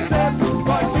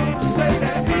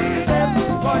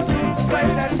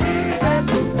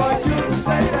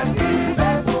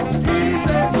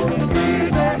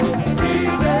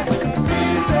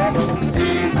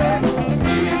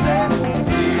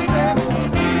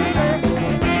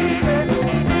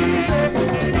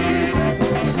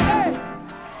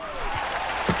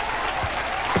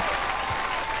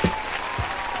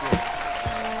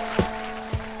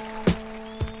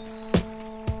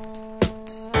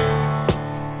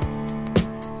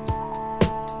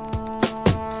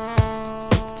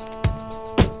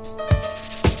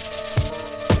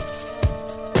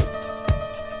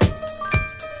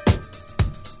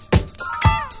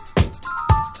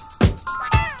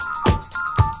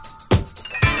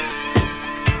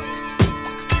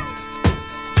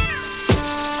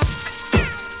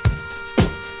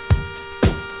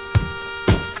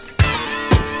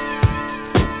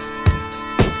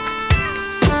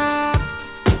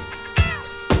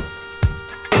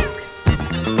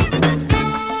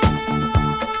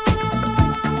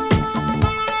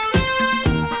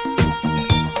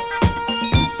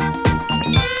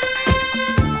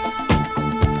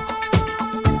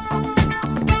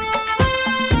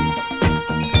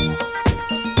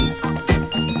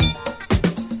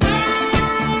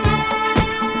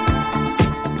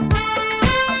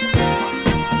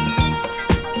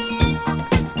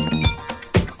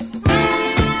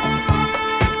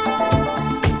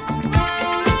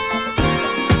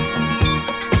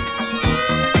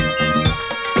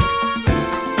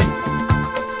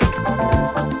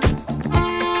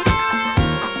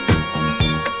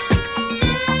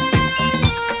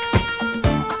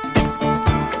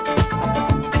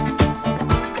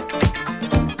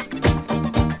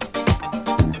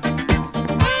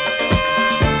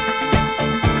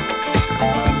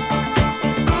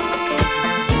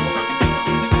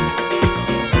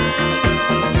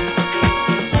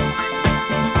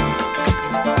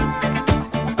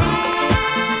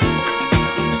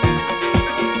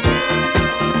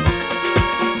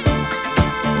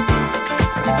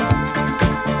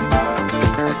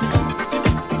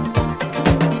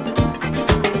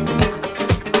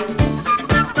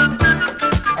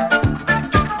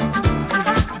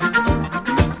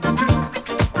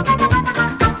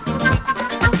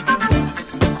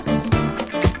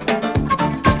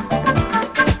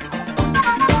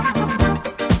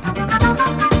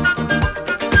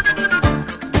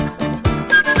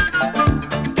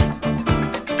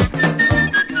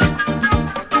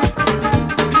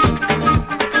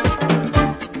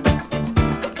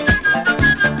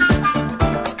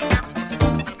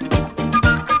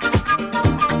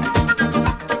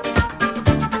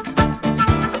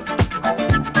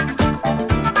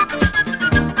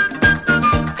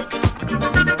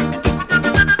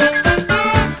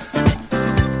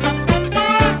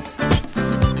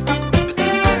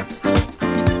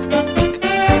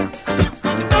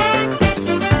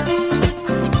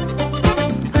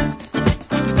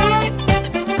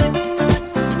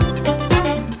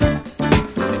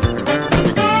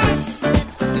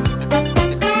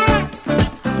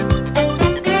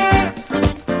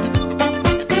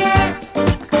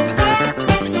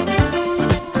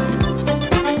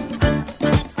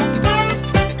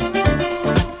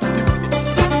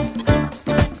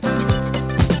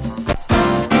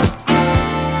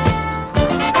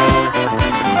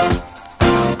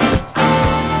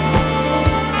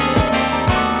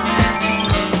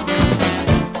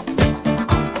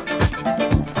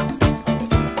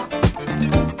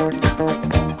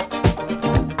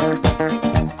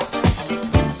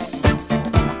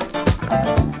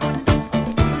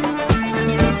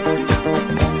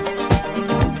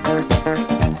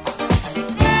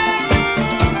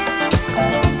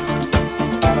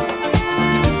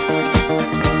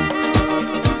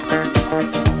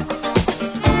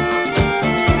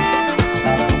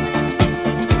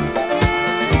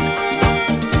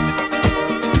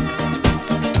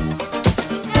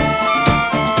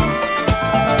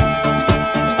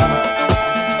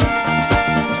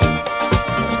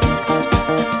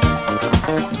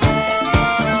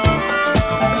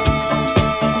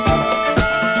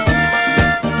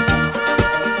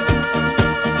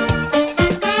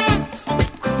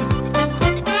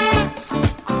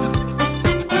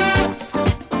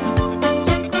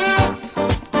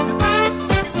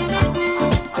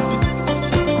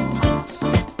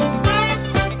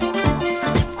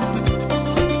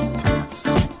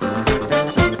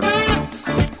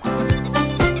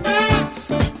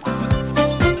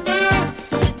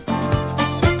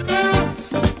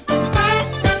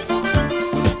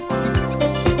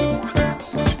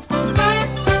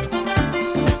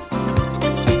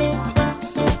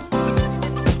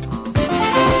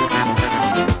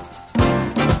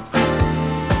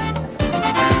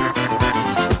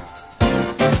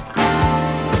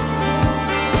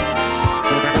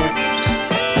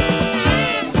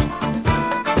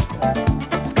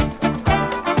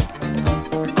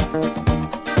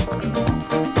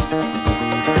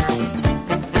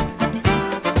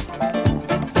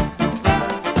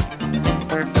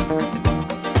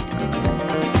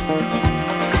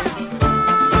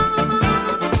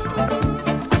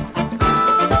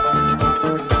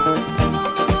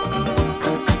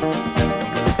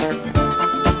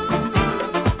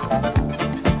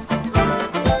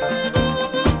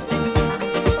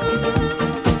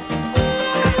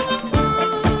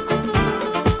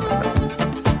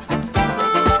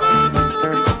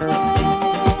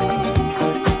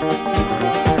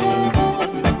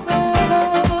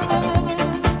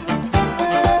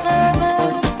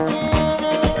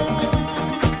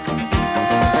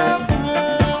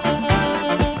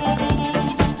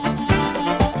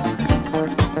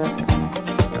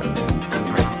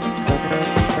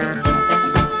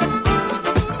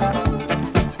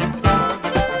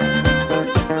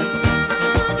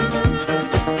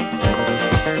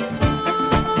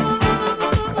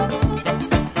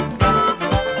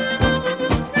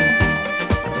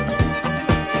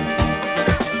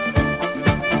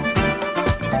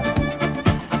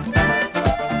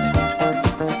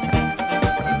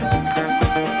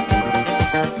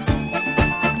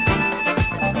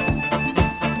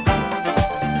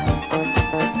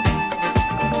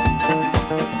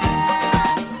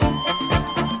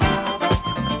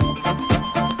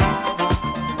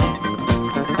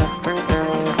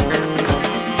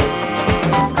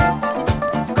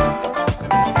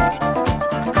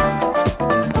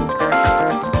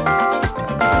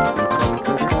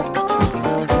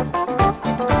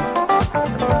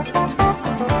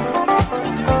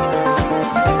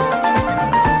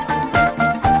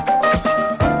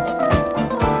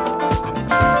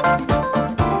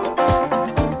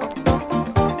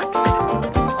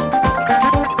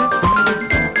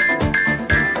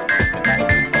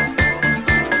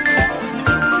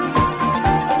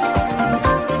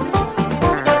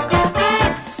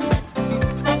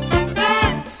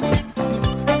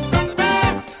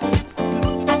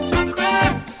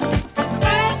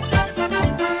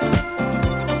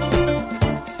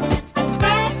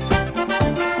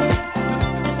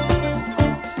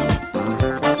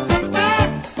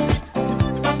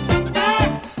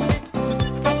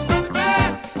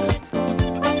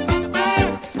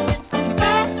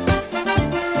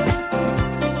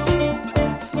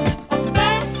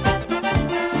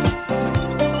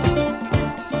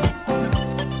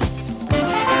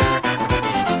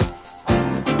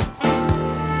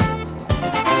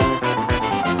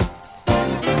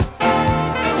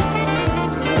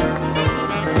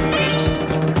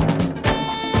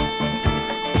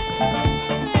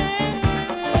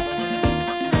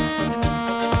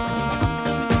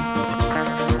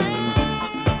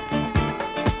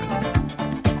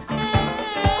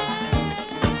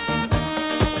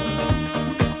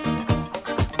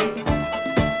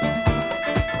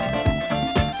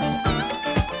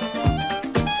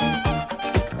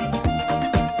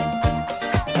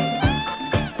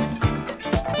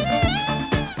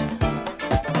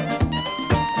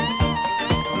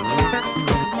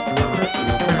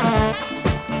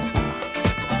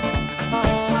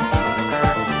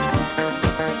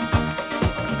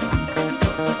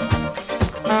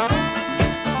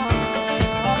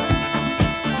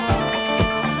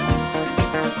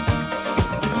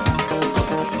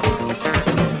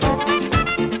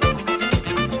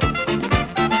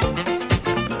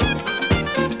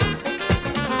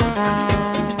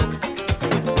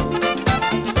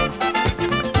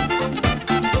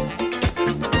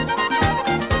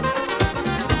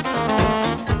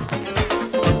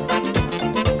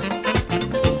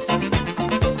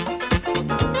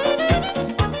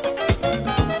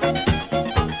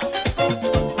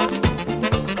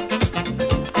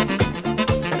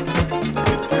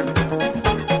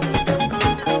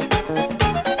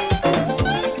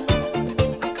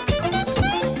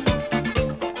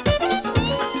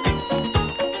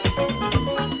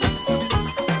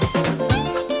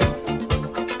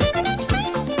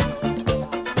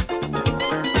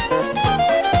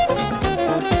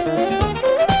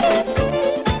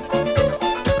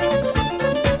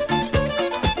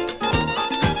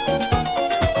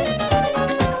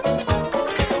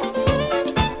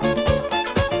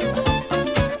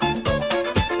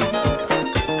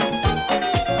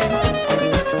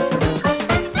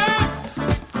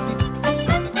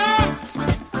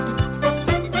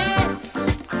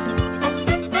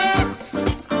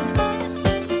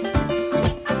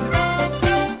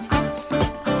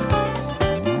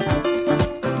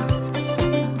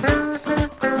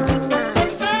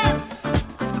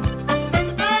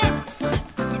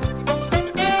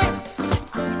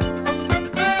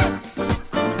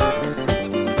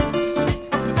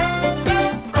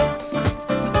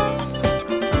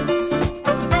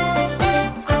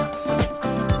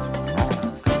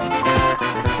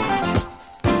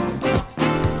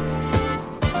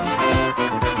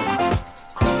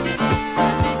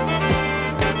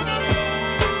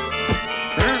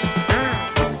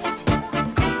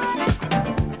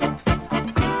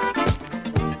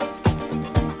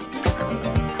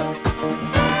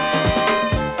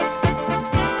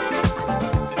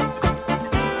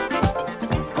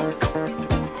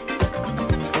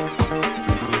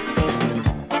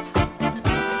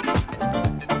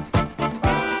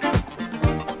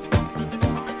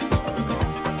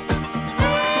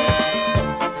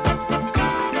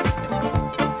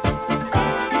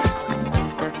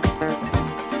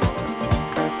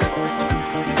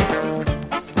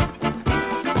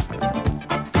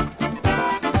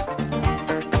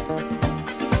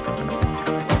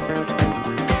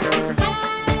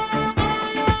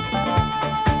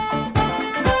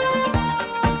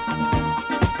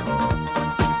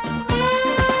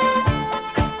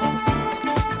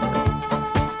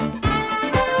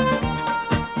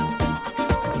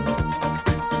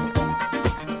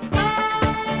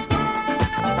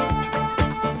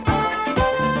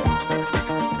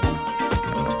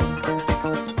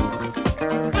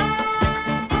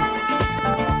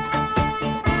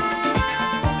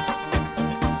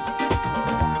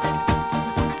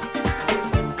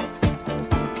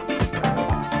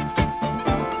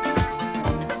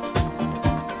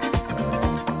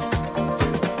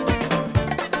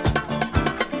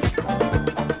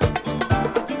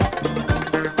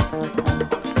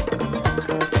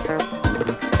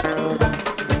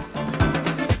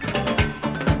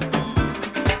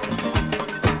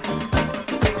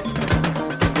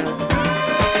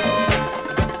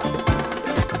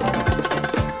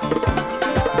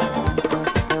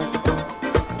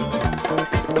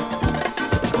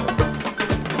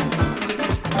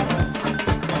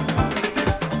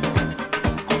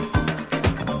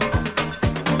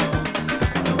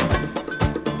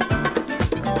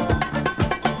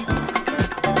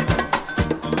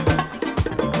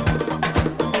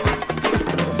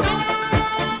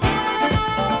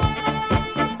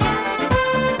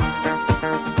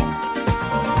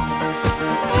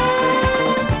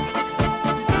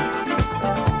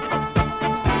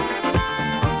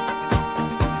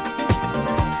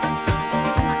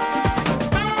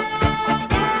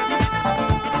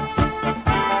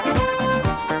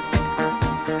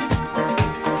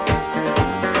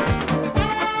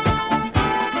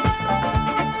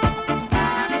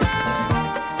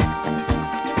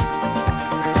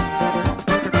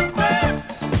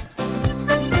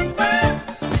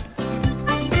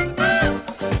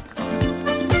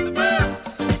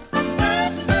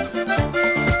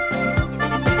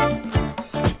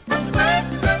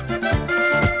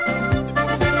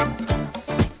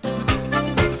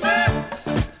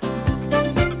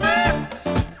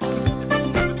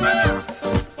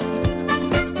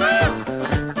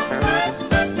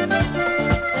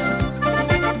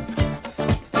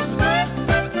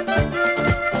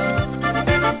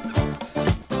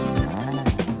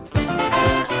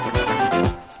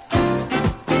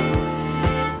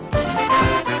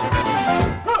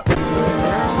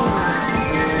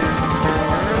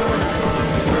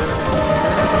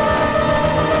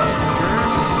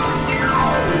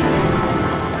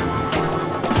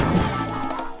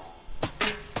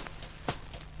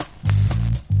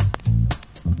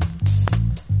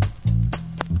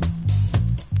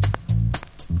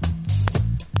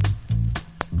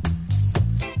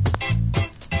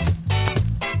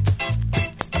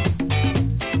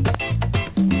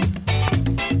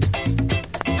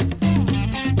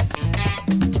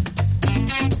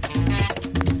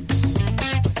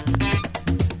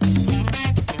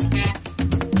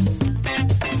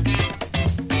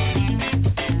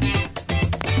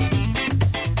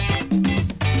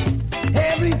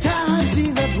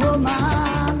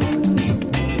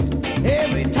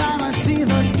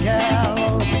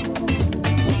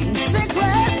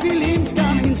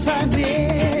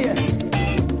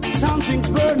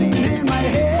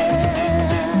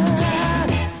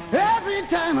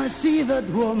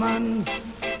that woman.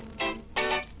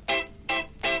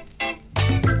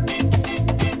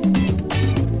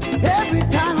 Every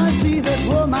time I see that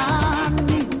woman,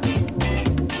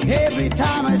 every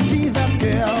time I see that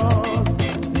girl,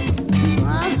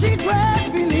 I see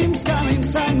great feelings come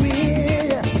inside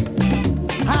me.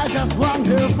 I just want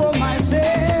her for myself.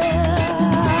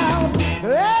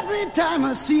 Every time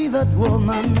I see that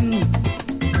woman.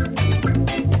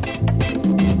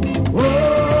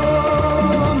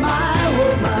 Oh, my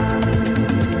woman.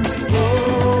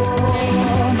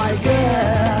 Oh, my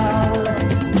girl.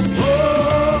 Oh,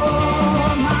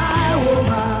 my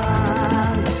woman.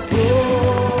 Oh,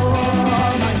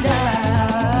 my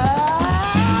girl.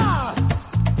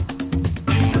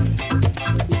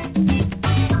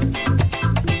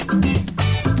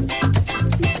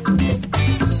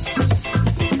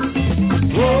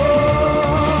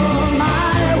 Oh,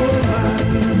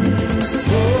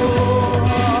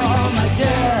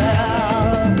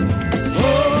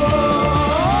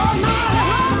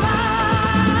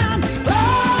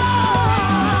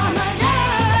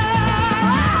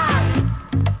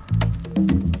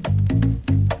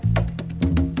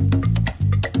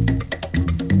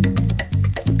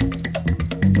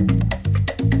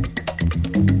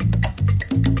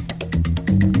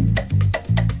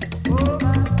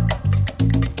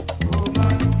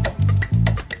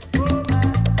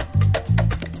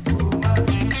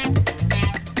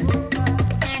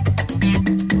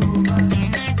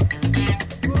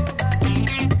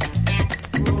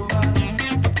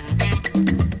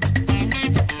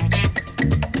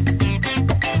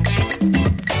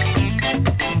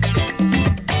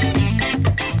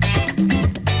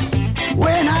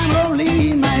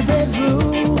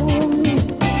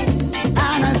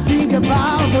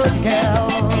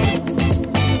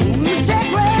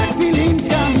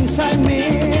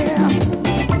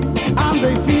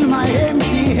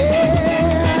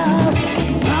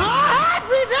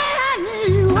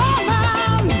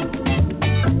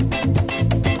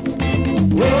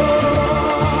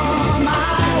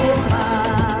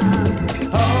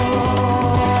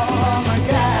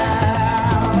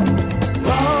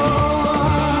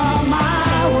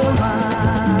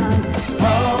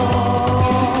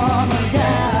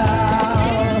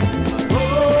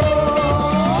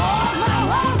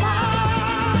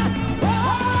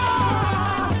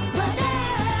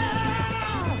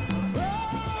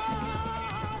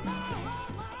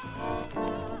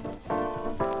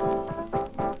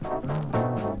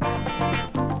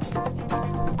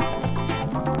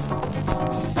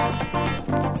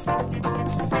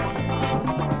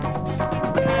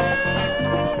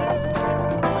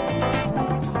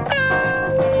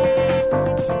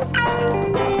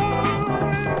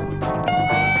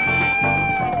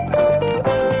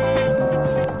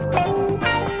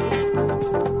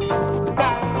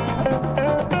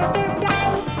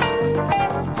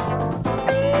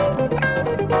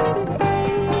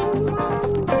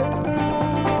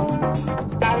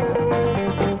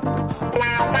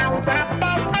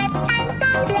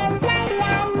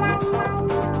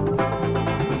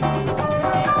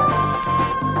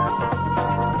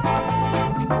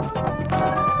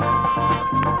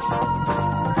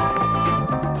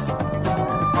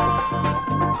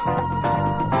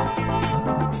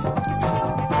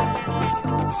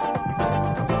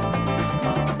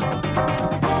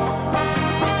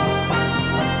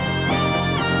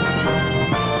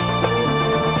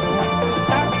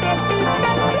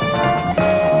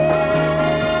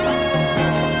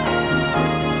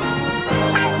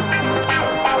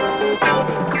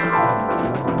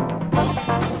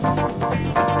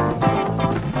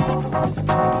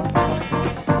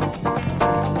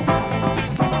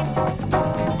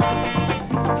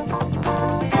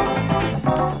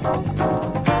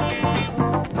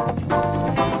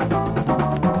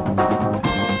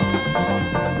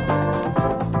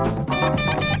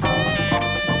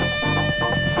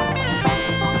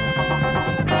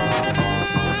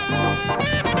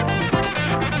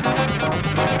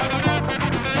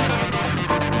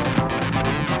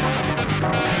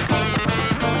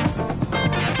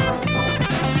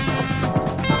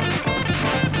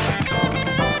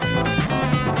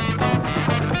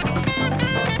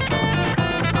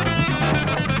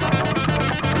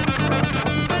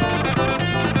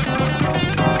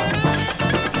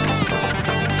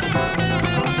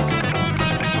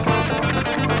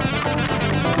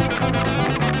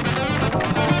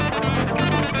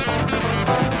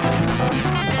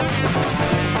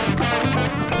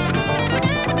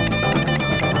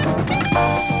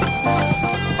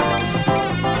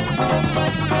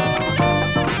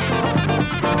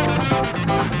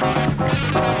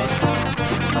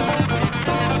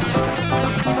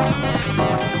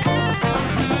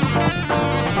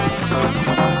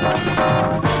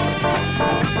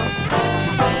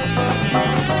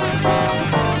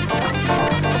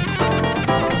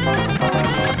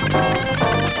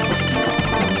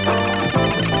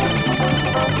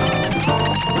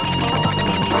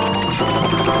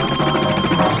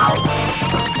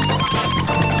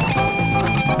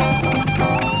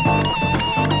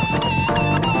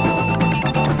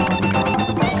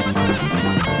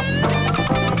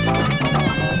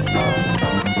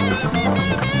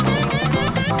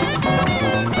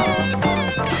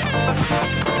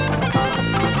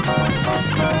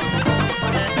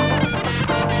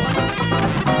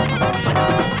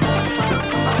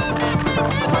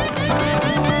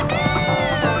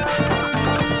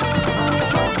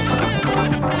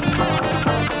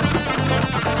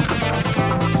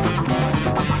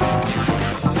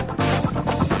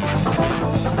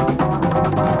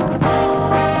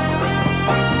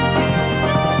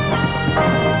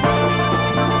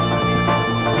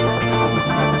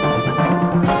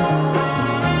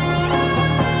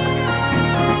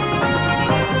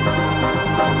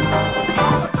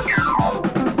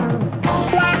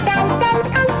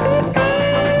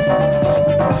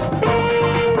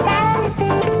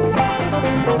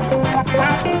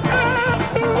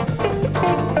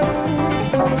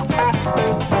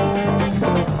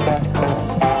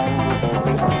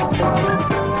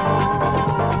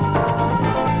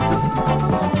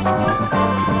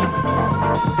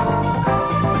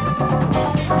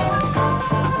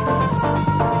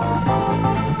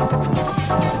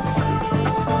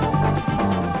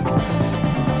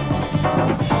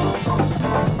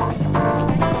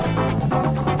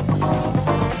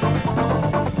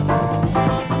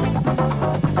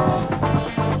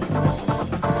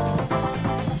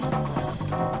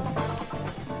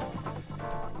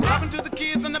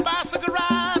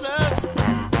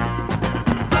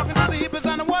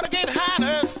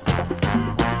 Texas.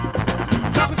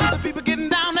 Talking to the people getting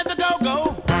down at the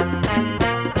go-go.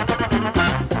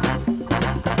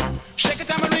 Shake a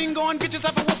tambourine, go and get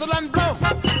yourself a whistle and blow.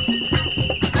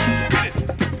 Get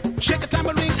it. Shake a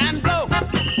tambourine and blow.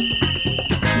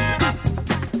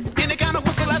 Any kind of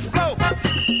whistle, let's blow.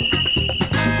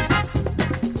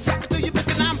 Suck it to your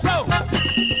biscuit and blow.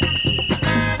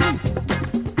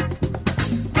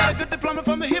 Got a good diploma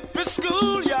from the hippie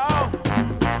school, y'all.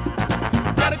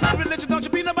 Got a good religion, don't you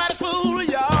be nobody's fool.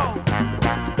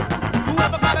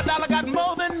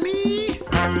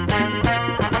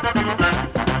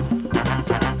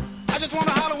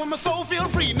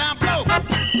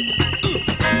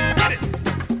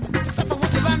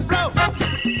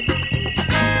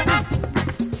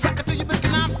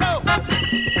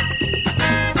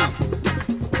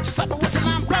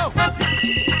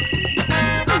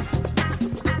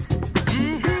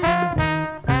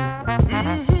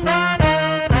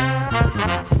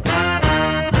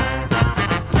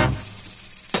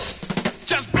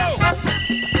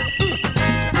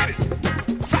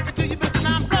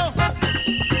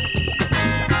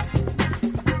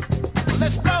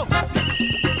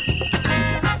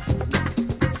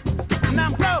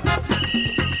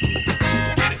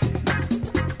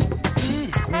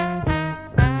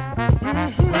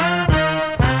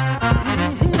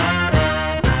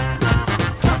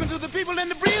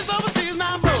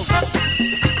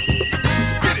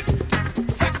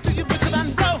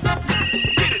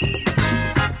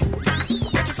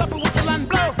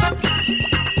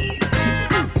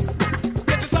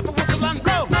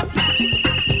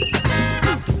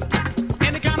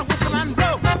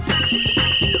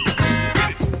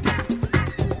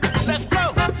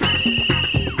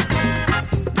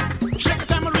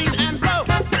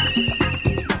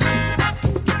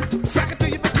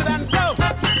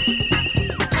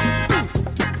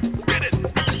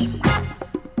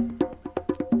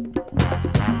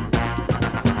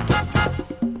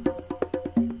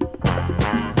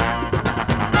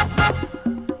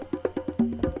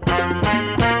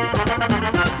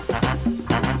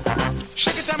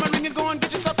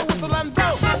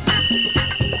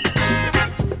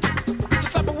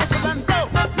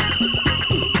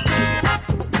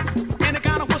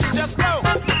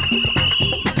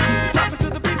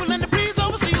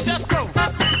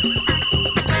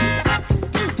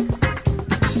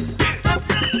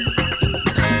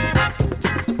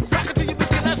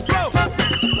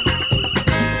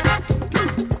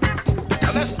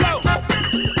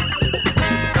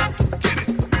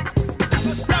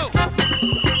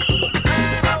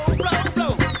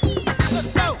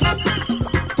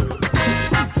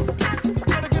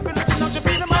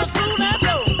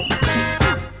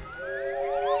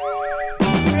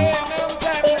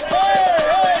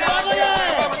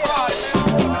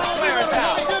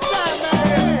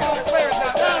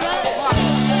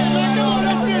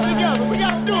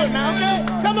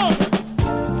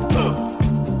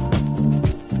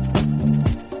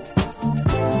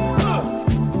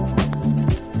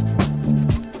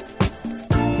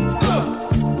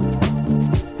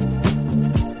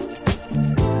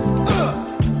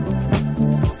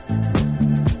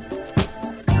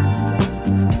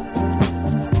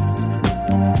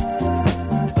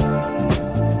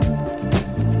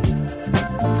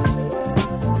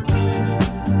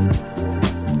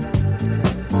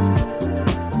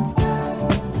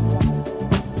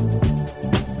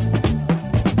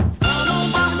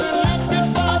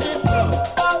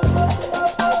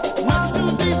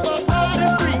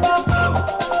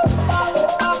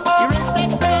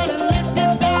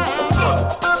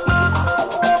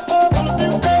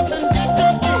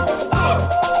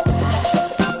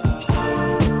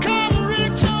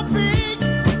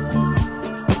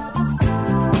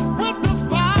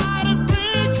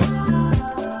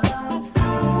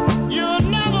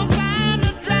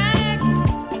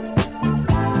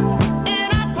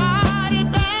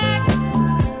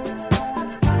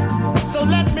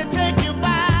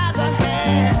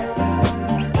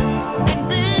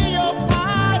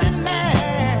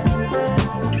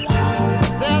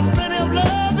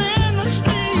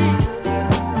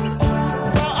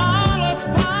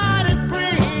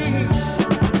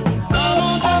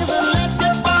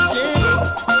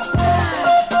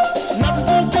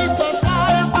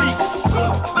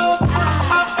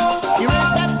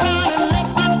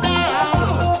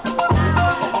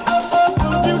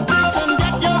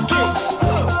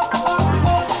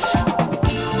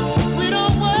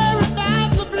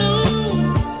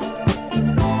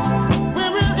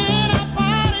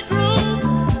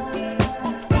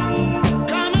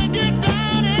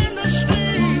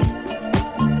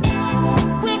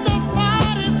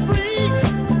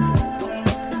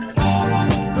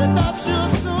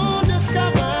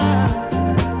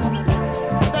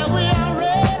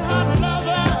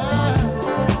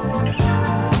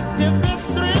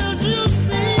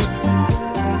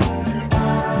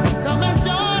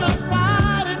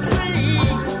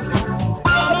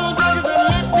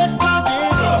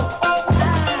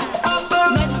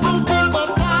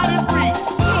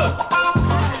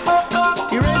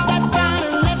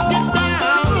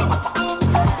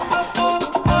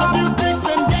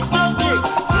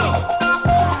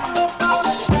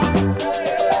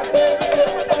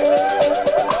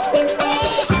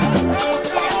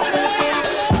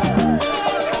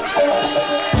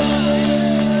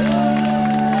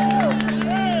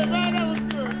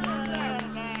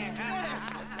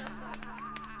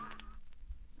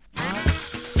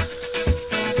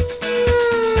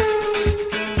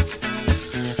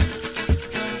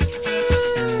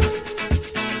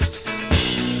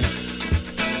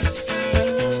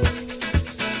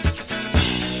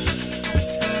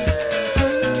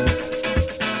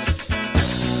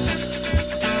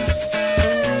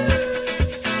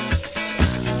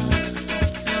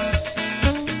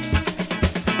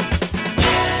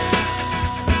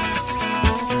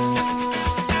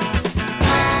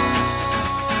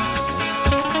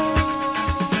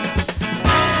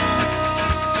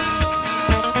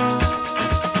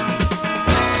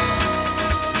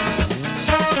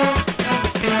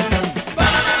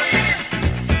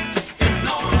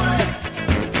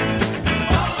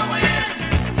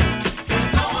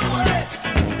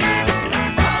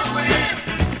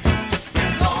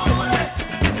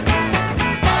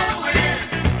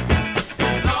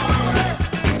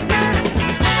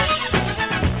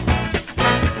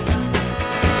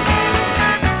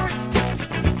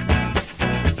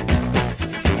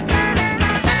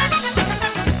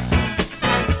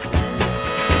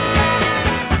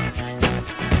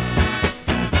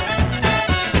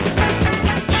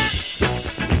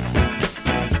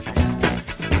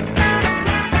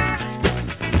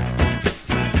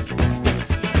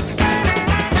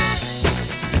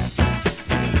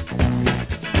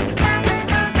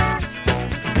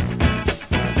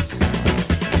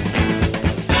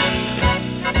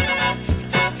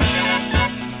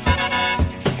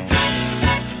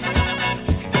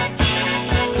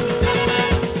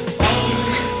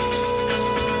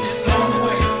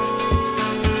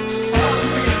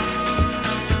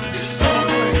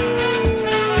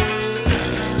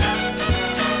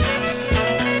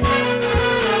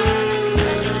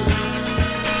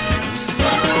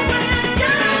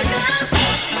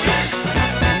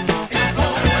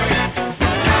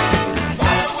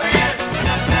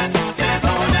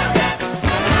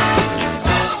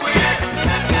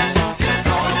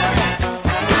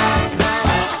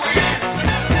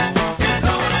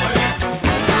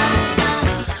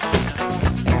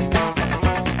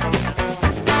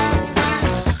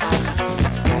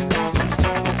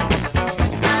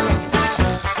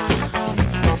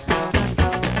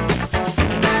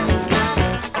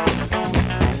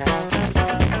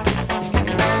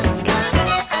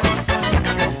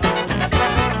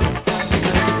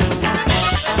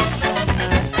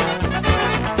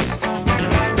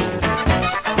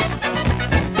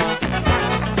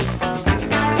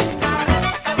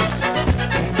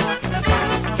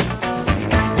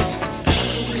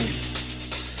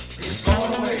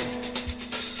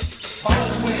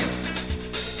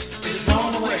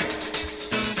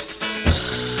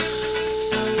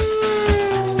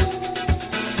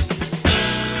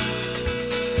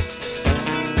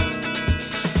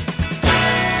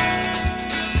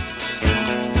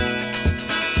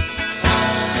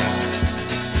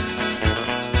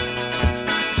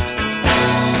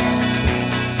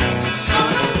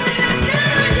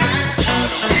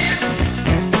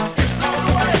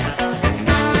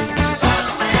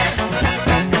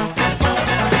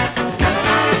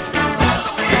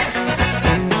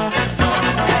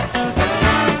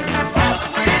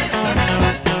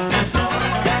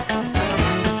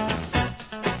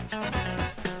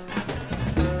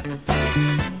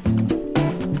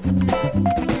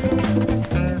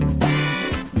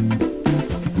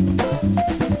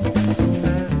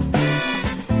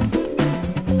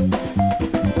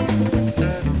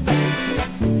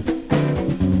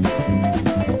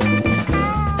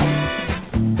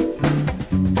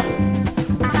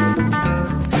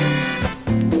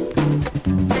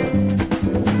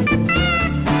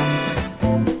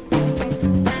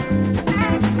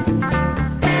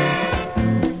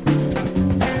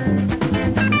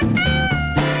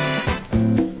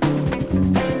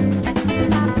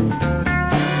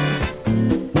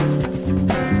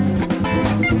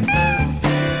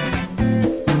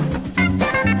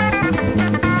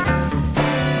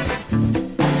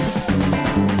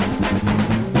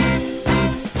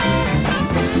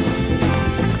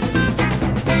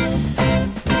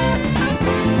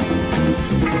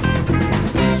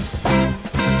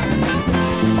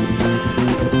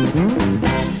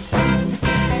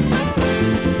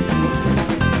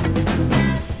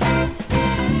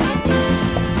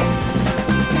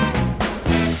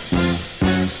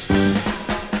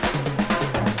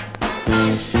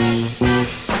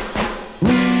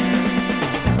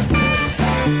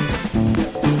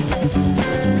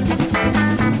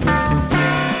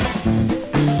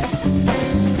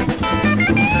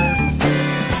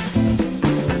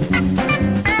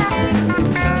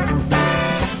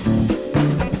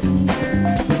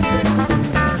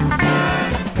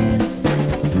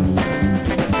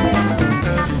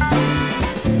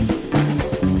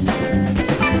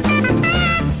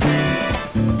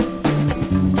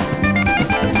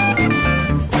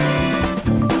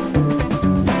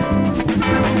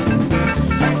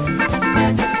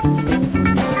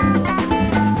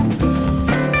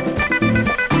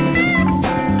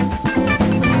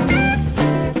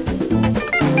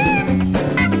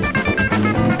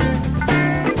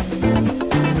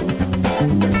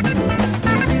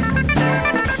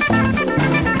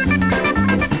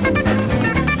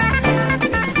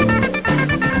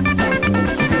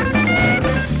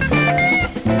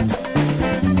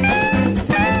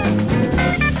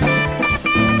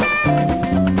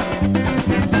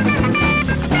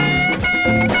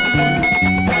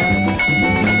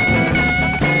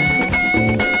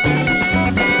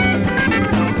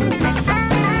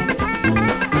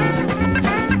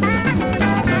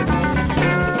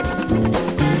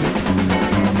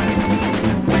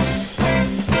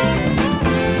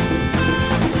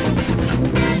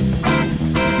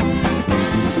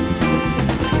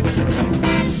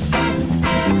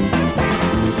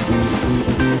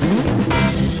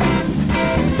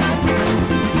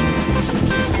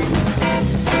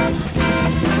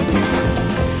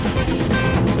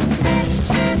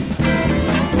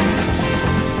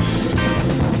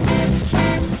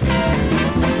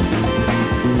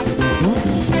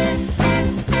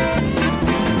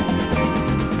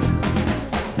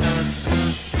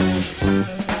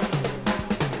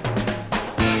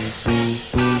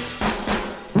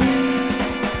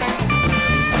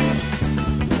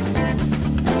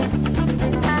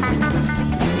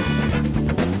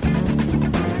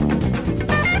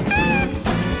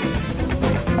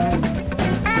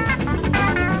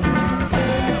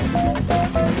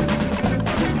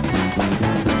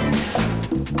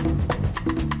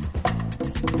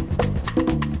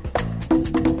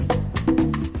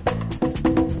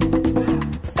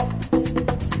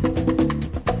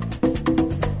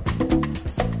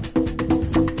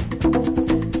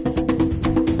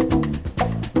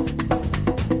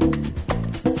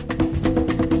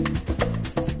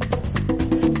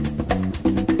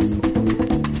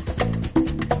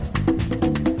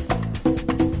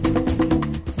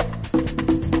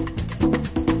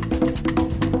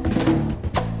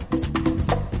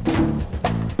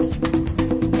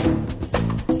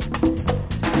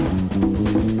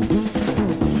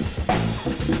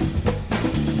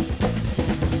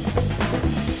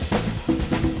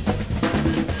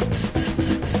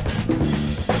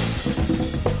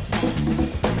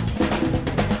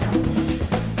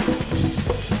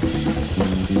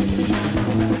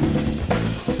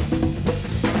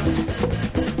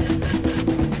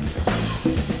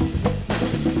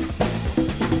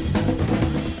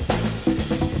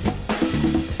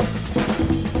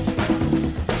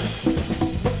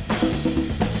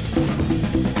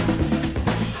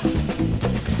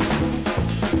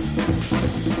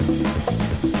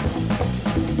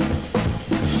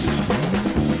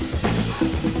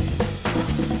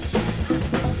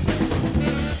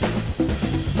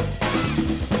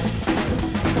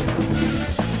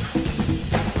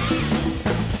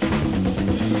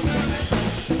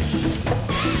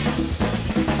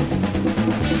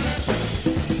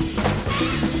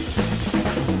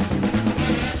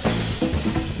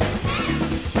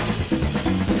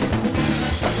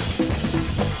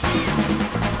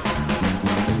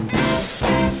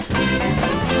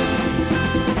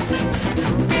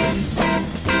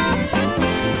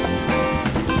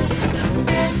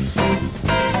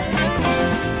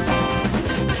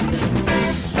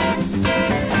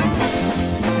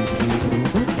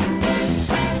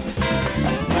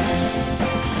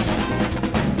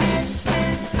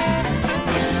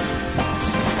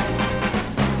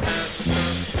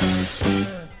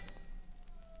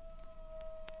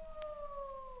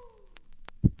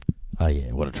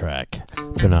 track.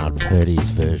 Bernard Purdy's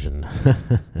version.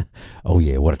 Oh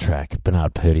yeah, what a track.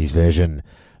 Bernard Purdy's version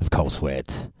of Cold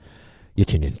Sweat. You're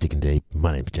tuned in to Digging Deep.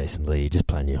 My name's Jason Lee. Just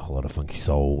playing you a whole lot of funky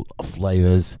soul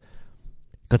flavours.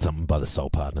 Got something by the Soul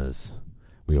Partners.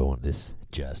 We all want this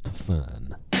just for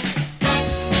fun.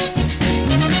 Thank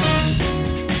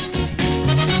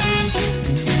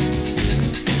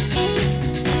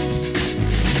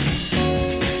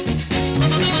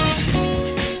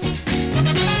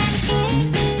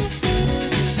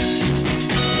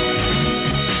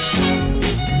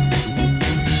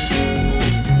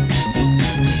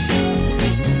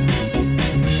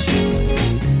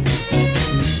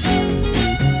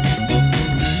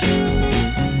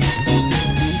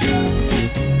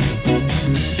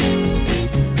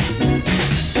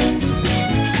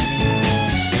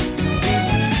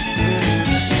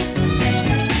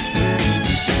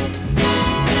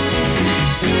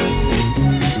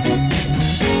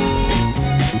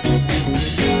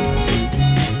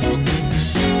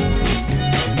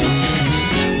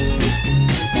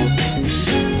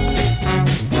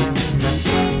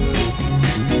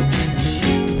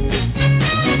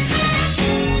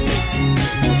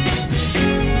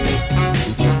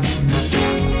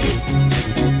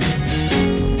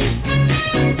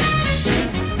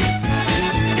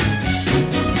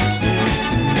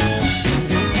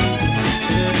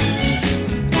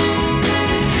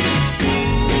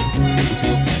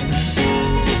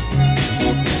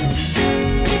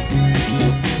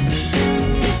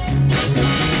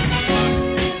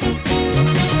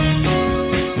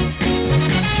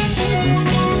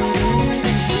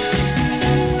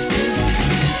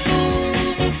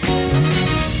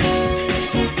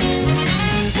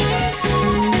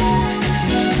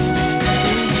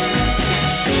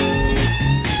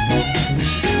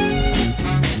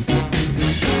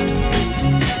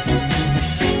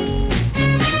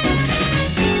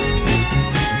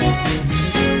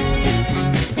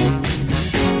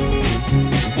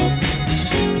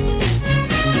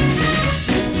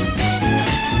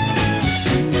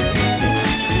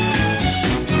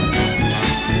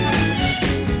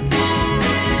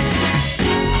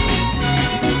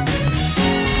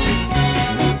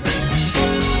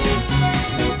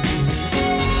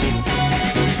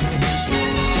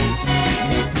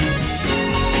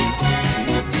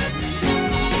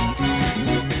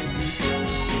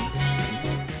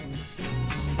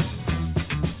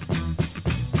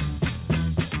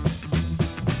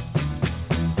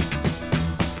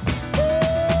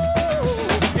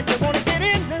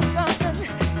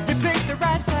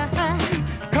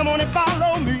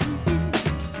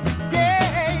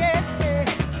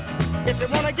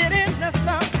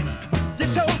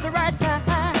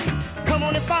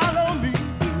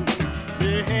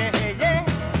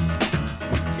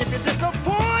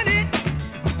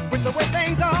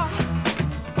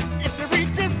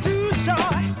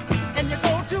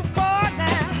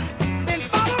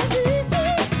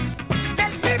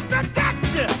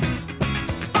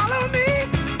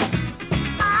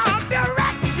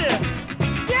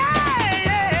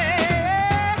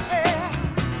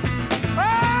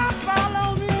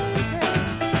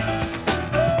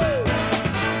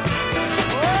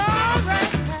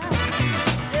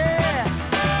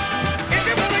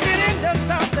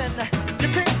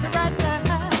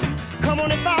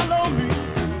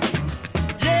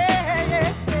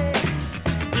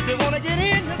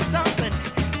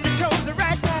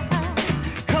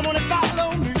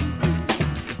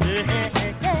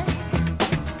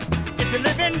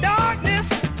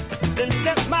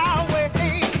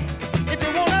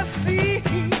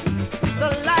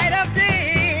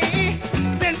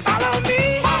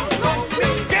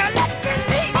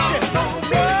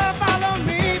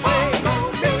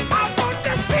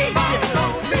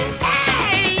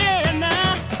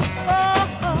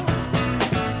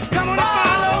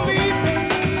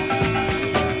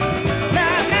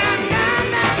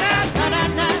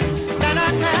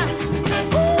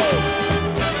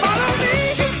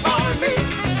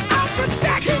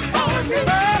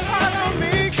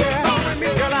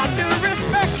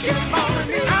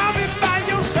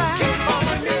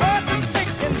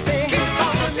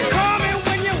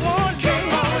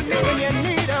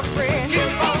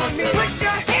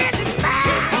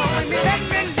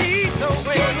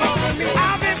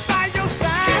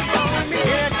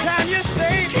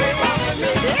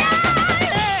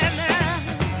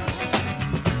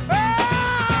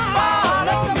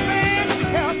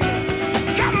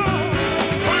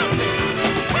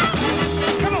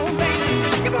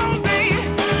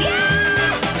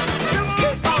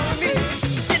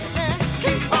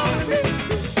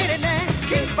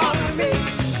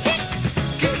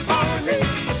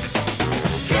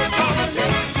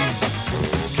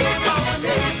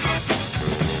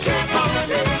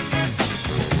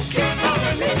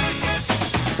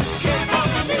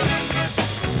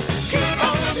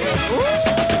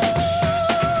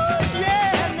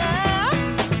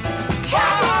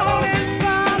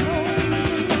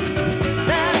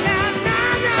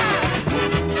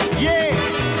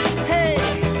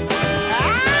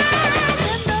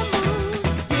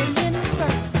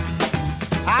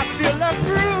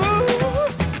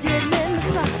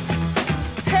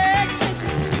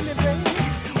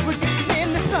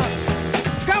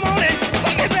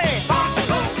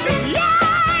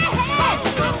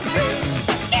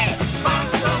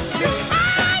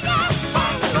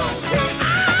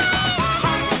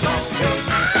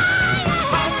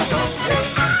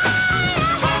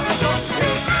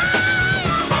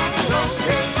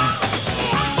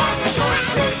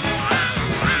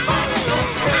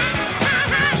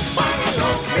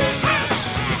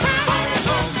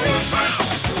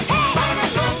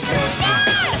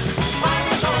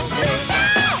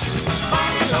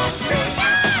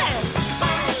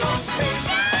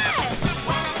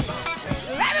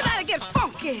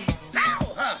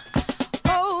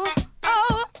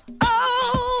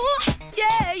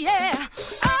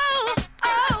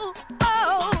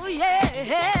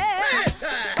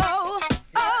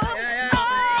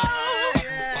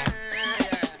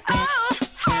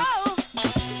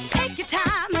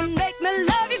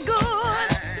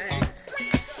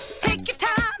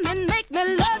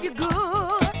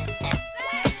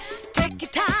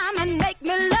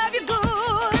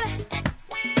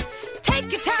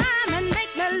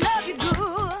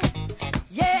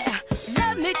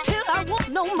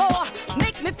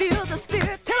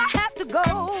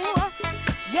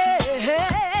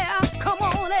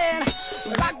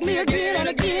again and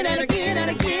again and again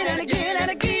and again and again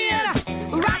and again.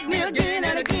 Rock me again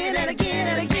and again and again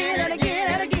and again and again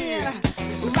and again.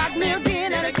 Rock me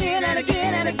again and again and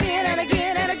again and again and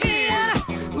again and again.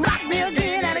 Rock me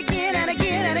again and again and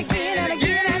again and again and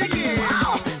again and again.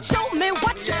 Oh, show me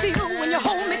what you feel when you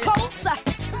hold me closer.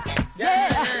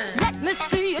 Yeah, let me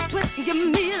see you twist and give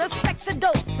me the sexy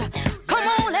dose. Come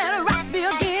on and rock me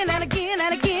again and again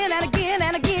and again and again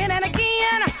and again and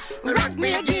again. Rock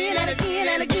me again and again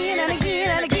and again and again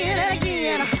and again and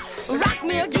again. Rock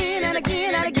me again and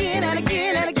again and again and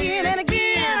again and again and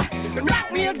again.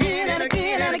 Rock me again and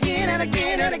again and again and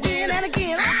again and again and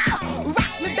again.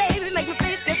 Rock me, baby, make me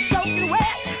face get soaking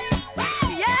wet.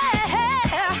 Yeah,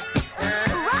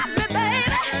 rock me, baby.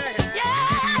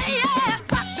 Yeah, yeah,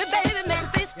 rock me, baby, make me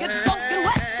face get soaking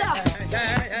wet.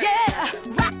 Yeah,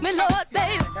 rock me, Lord,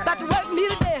 baby, about to work me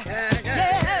today.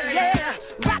 Yeah, yeah,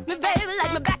 rock me, baby,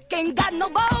 like my back ain't got no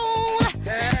bone.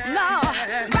 No,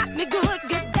 rock me good,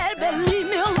 get that, but leave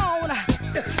me alone.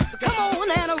 So come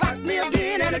on and rock me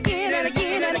again and again and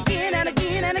again and again and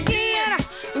again and again.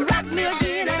 Rock me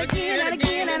again and again and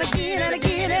again and again and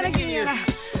again and again.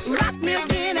 Rock me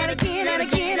again and again and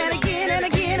again and again and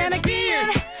again and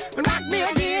again. Rock me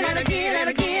again and again and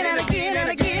again and again and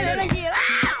again and again.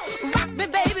 Rock me,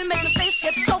 baby, make my face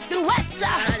get soaking wet.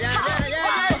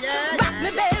 Rock me,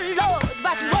 baby, Lord,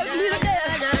 about to work me today.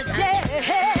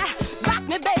 Yeah, rock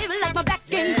me, baby, like my back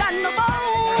ain't got no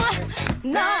bone.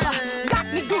 No, rock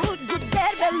me good, good,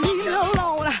 daddy, but leave me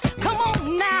alone. Come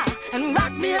on now and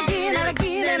rock me again and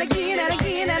again and again and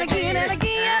again and again and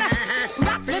again.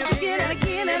 Rock me again and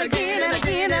again and again and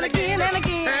again and again and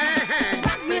again.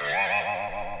 Rock me.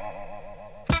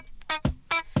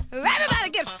 Everybody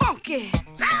get funky.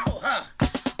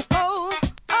 Oh,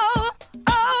 oh,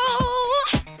 oh,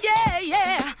 yeah,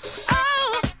 yeah.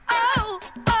 Oh, oh,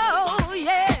 oh,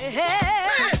 yeah.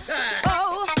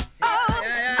 Oh, oh,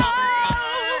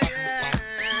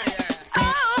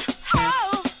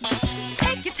 oh,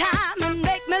 take your time and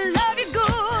make me love you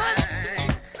good.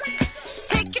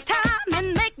 Take your time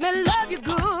and make me love you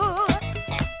good.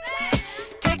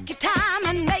 Take your time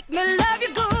and make me love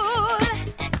you good.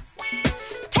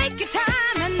 Take your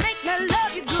time and make me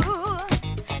love you good.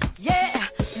 Yeah,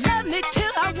 love me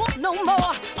till I want no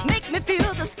more. Make me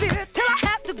feel the spirit till I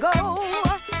have to go.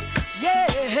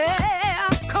 Yeah,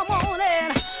 come on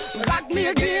and rock me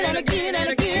again and again and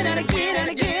again and again and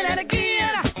again and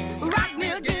again. Rock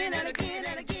me again and again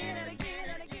and again and again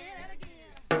and again and again.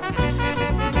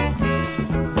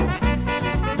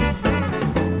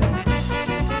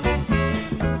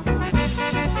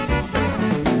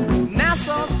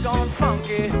 Nassau's gone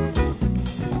funky.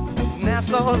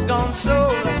 Nassau's gone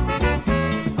soul.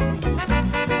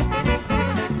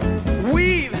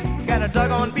 We've got a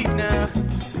doggone beat now.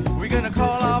 We're gonna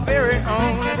call our very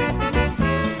own.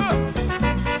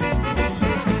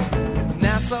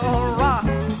 Nassau rock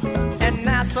and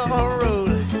Nassau roll.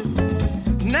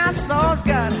 Nassau's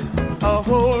got a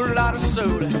whole lot of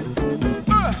soul.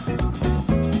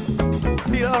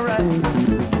 Feel alright.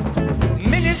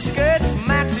 Mini skirts,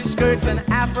 maxi skirts, and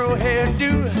afro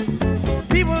hairdo.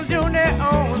 People doing their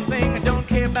own thing and don't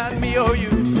care about me or you.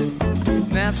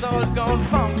 Nassau's gone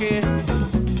funky.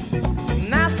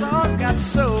 Nassau's got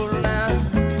soul now.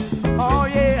 Oh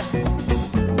yeah.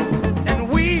 And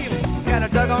we've got a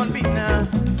doggone beat now.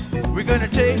 We're gonna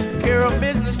take care of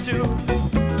business too.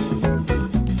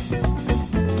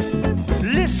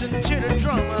 Listen to the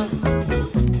drummer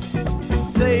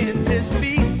playing his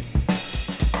beat.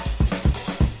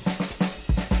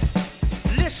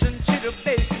 Listen to the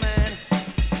bass man,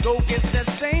 go get that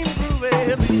same groove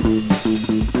beat.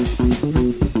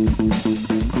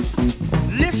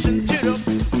 Listen to the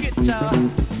guitar,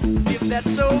 give that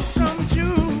soul some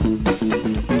tune.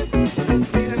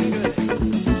 Feeling good.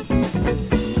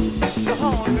 The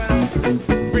horn gonna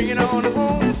bring it on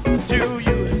home to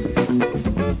you.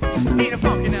 Ain't it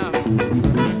funky now?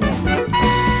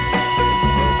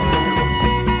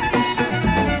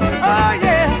 Oh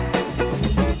yeah,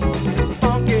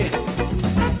 funky,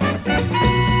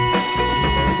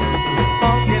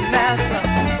 funky Nassau.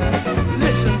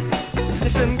 Listen,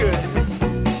 listen good.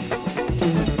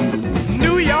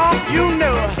 New York, you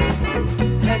know,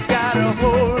 has got a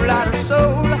whole lot of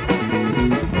soul.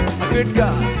 Good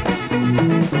God,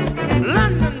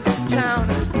 London town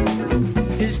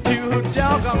is too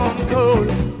doggone cold.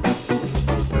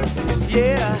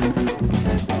 Yeah,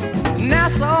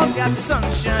 Nassau's got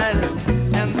sunshine,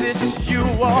 and this you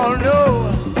all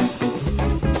know.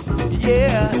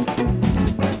 Yeah,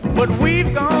 but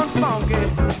we've gone funky,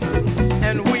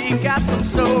 and we got some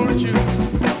soul too.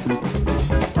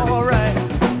 All right,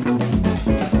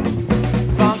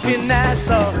 funky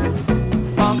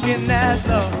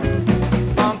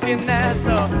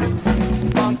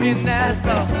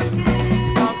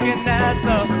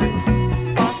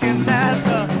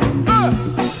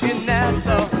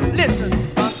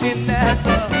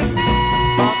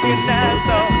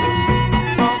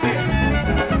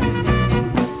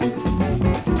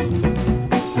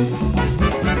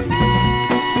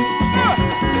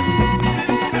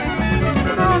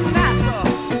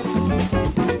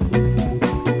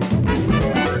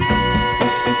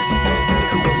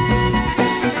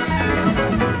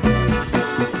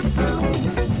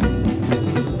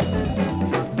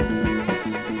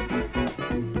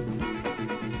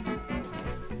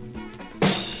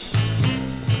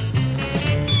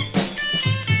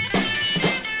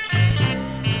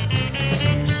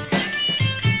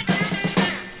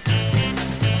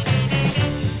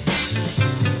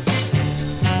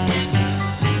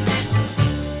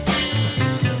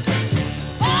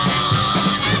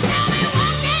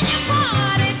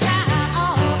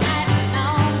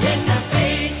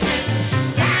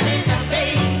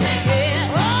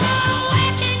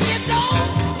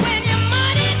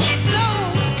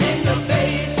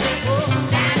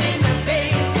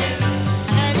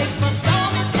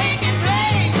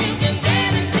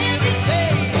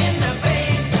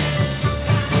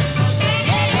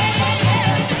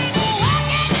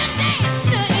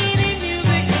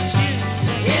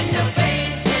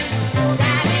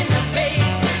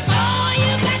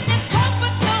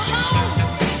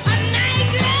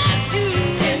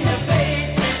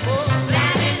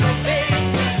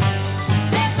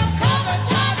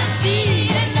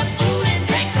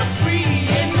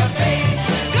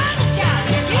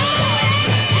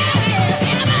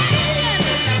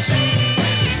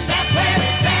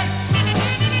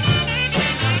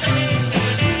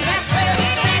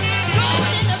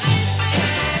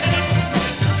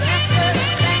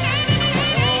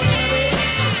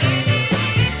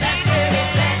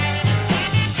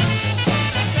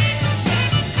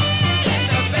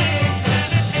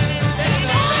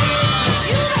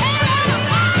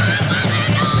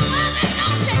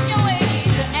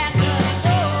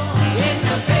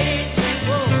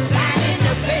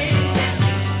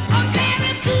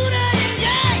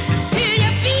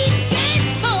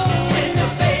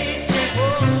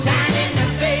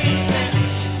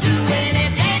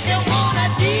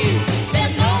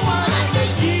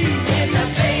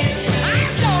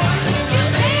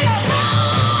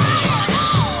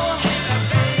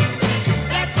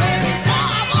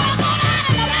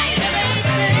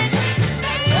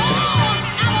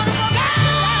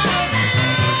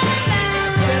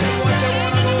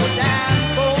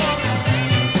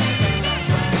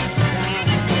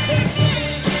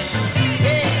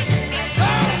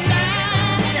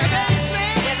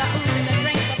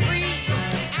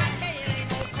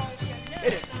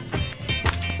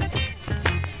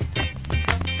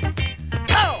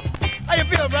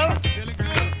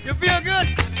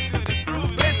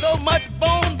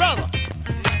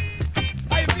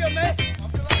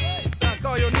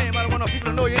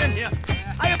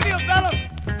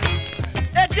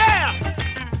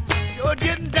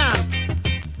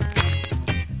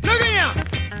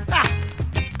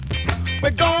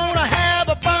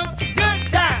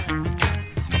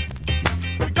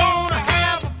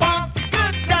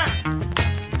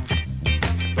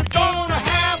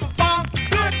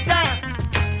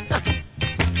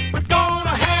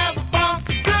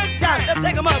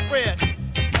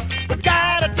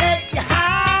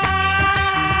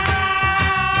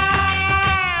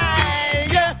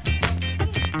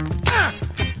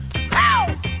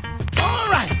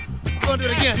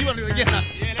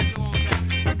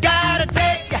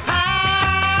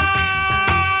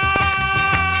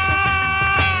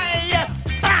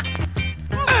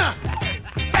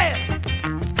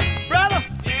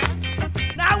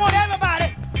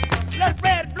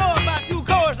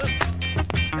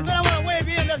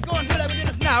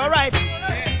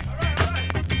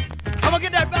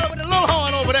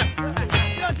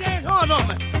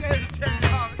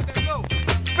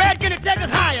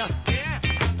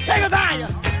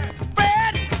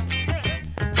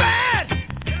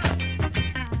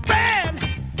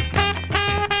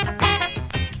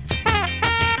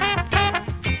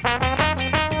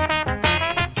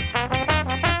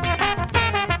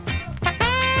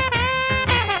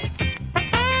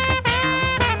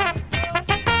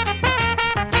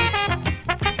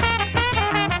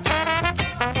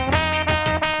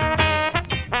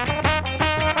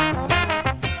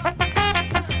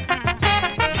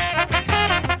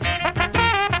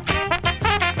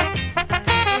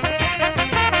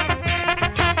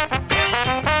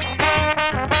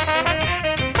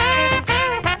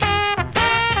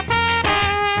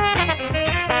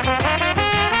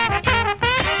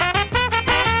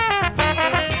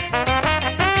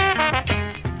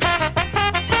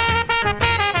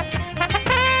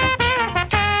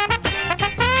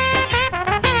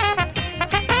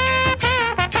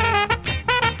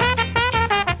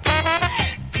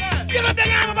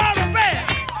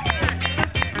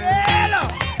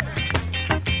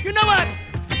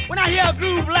hear a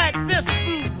groove like this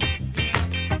groove,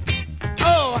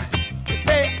 oh, you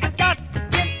say, I got to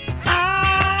get high.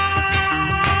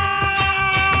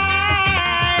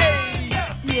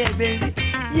 Yeah, baby.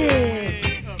 Yeah.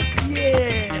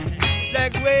 Yeah.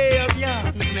 Like way up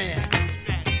yonder, man.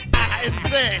 And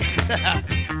things.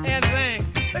 And things.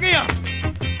 Look here.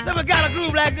 Someone got a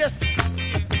groove like this.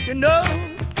 You know.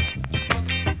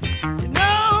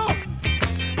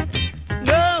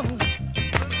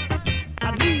 I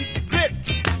need the grit.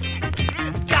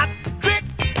 Got the grit.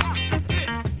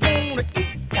 Wanna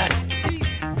eat. Got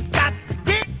the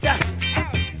grit.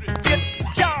 Get the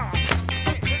job.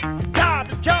 Got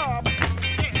the job.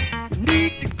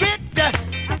 Need the grit. Got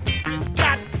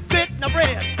the grit in the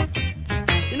bread.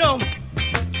 You know,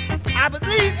 I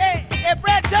believe, hey,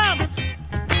 Brad Thomas,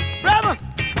 brother,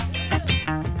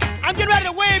 I'm getting ready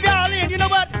to wave y'all in. You know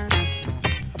what?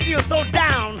 I feel so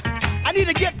down. I need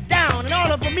to get down. In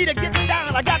order for me to get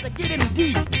down, I got to get in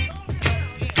D.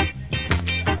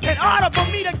 In order for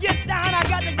me to get down, I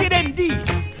got to get in D.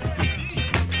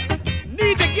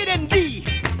 Need to get in D.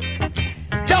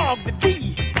 Dog the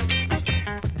D.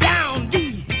 Down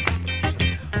D.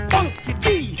 Funky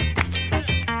D.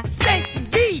 Stinking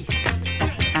D.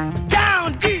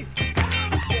 Down D.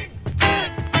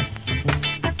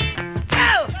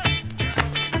 Ow!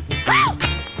 Ow!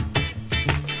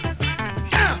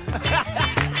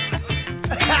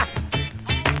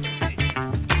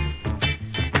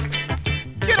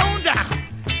 Get on down.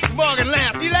 Morgan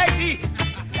Lamp, you like these?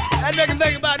 That make him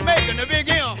think about making a big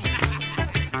M.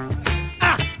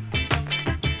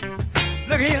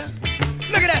 Look here.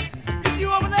 Look at that. Is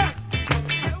you over there?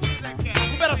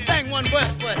 We better sing one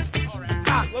verse first.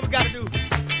 What we gotta do?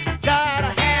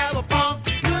 Gotta have a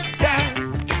funky good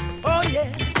time. Oh yeah.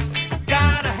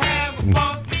 Gotta have a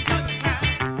funky good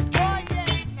time. Oh yeah.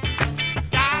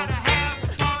 Gotta have a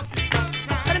funky good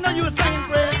time. I didn't know you were singing,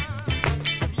 Fred.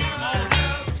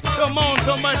 Don't moan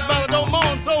so much, brother. Don't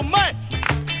moan so much.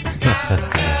 Gotta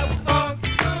have a funky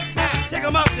good time. Take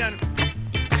 'em up then.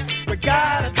 We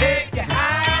gotta take you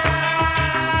high.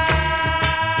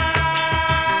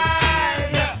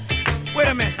 Wait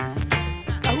a minute.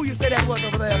 Now who you say that was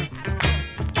over there?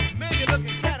 Maybe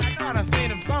looking cat. I know I've seen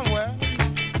him somewhere.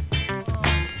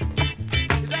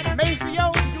 Is that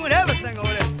Maceo? He's doing everything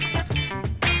over there.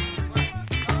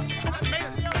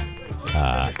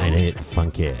 Ain't it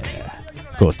funky?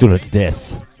 Of course, doing it to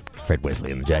death. Fred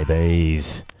Wesley and the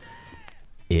JBs.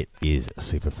 It is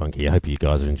super funky. I hope you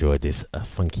guys have enjoyed this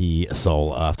funky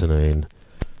soul afternoon.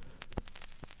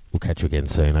 We'll catch you again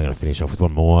soon. I'm going to finish off with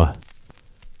one more.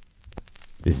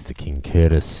 This is the King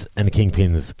Curtis and the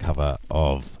Kingpins cover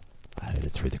of I Heard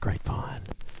It Through the Grapevine.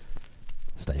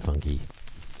 Stay funky.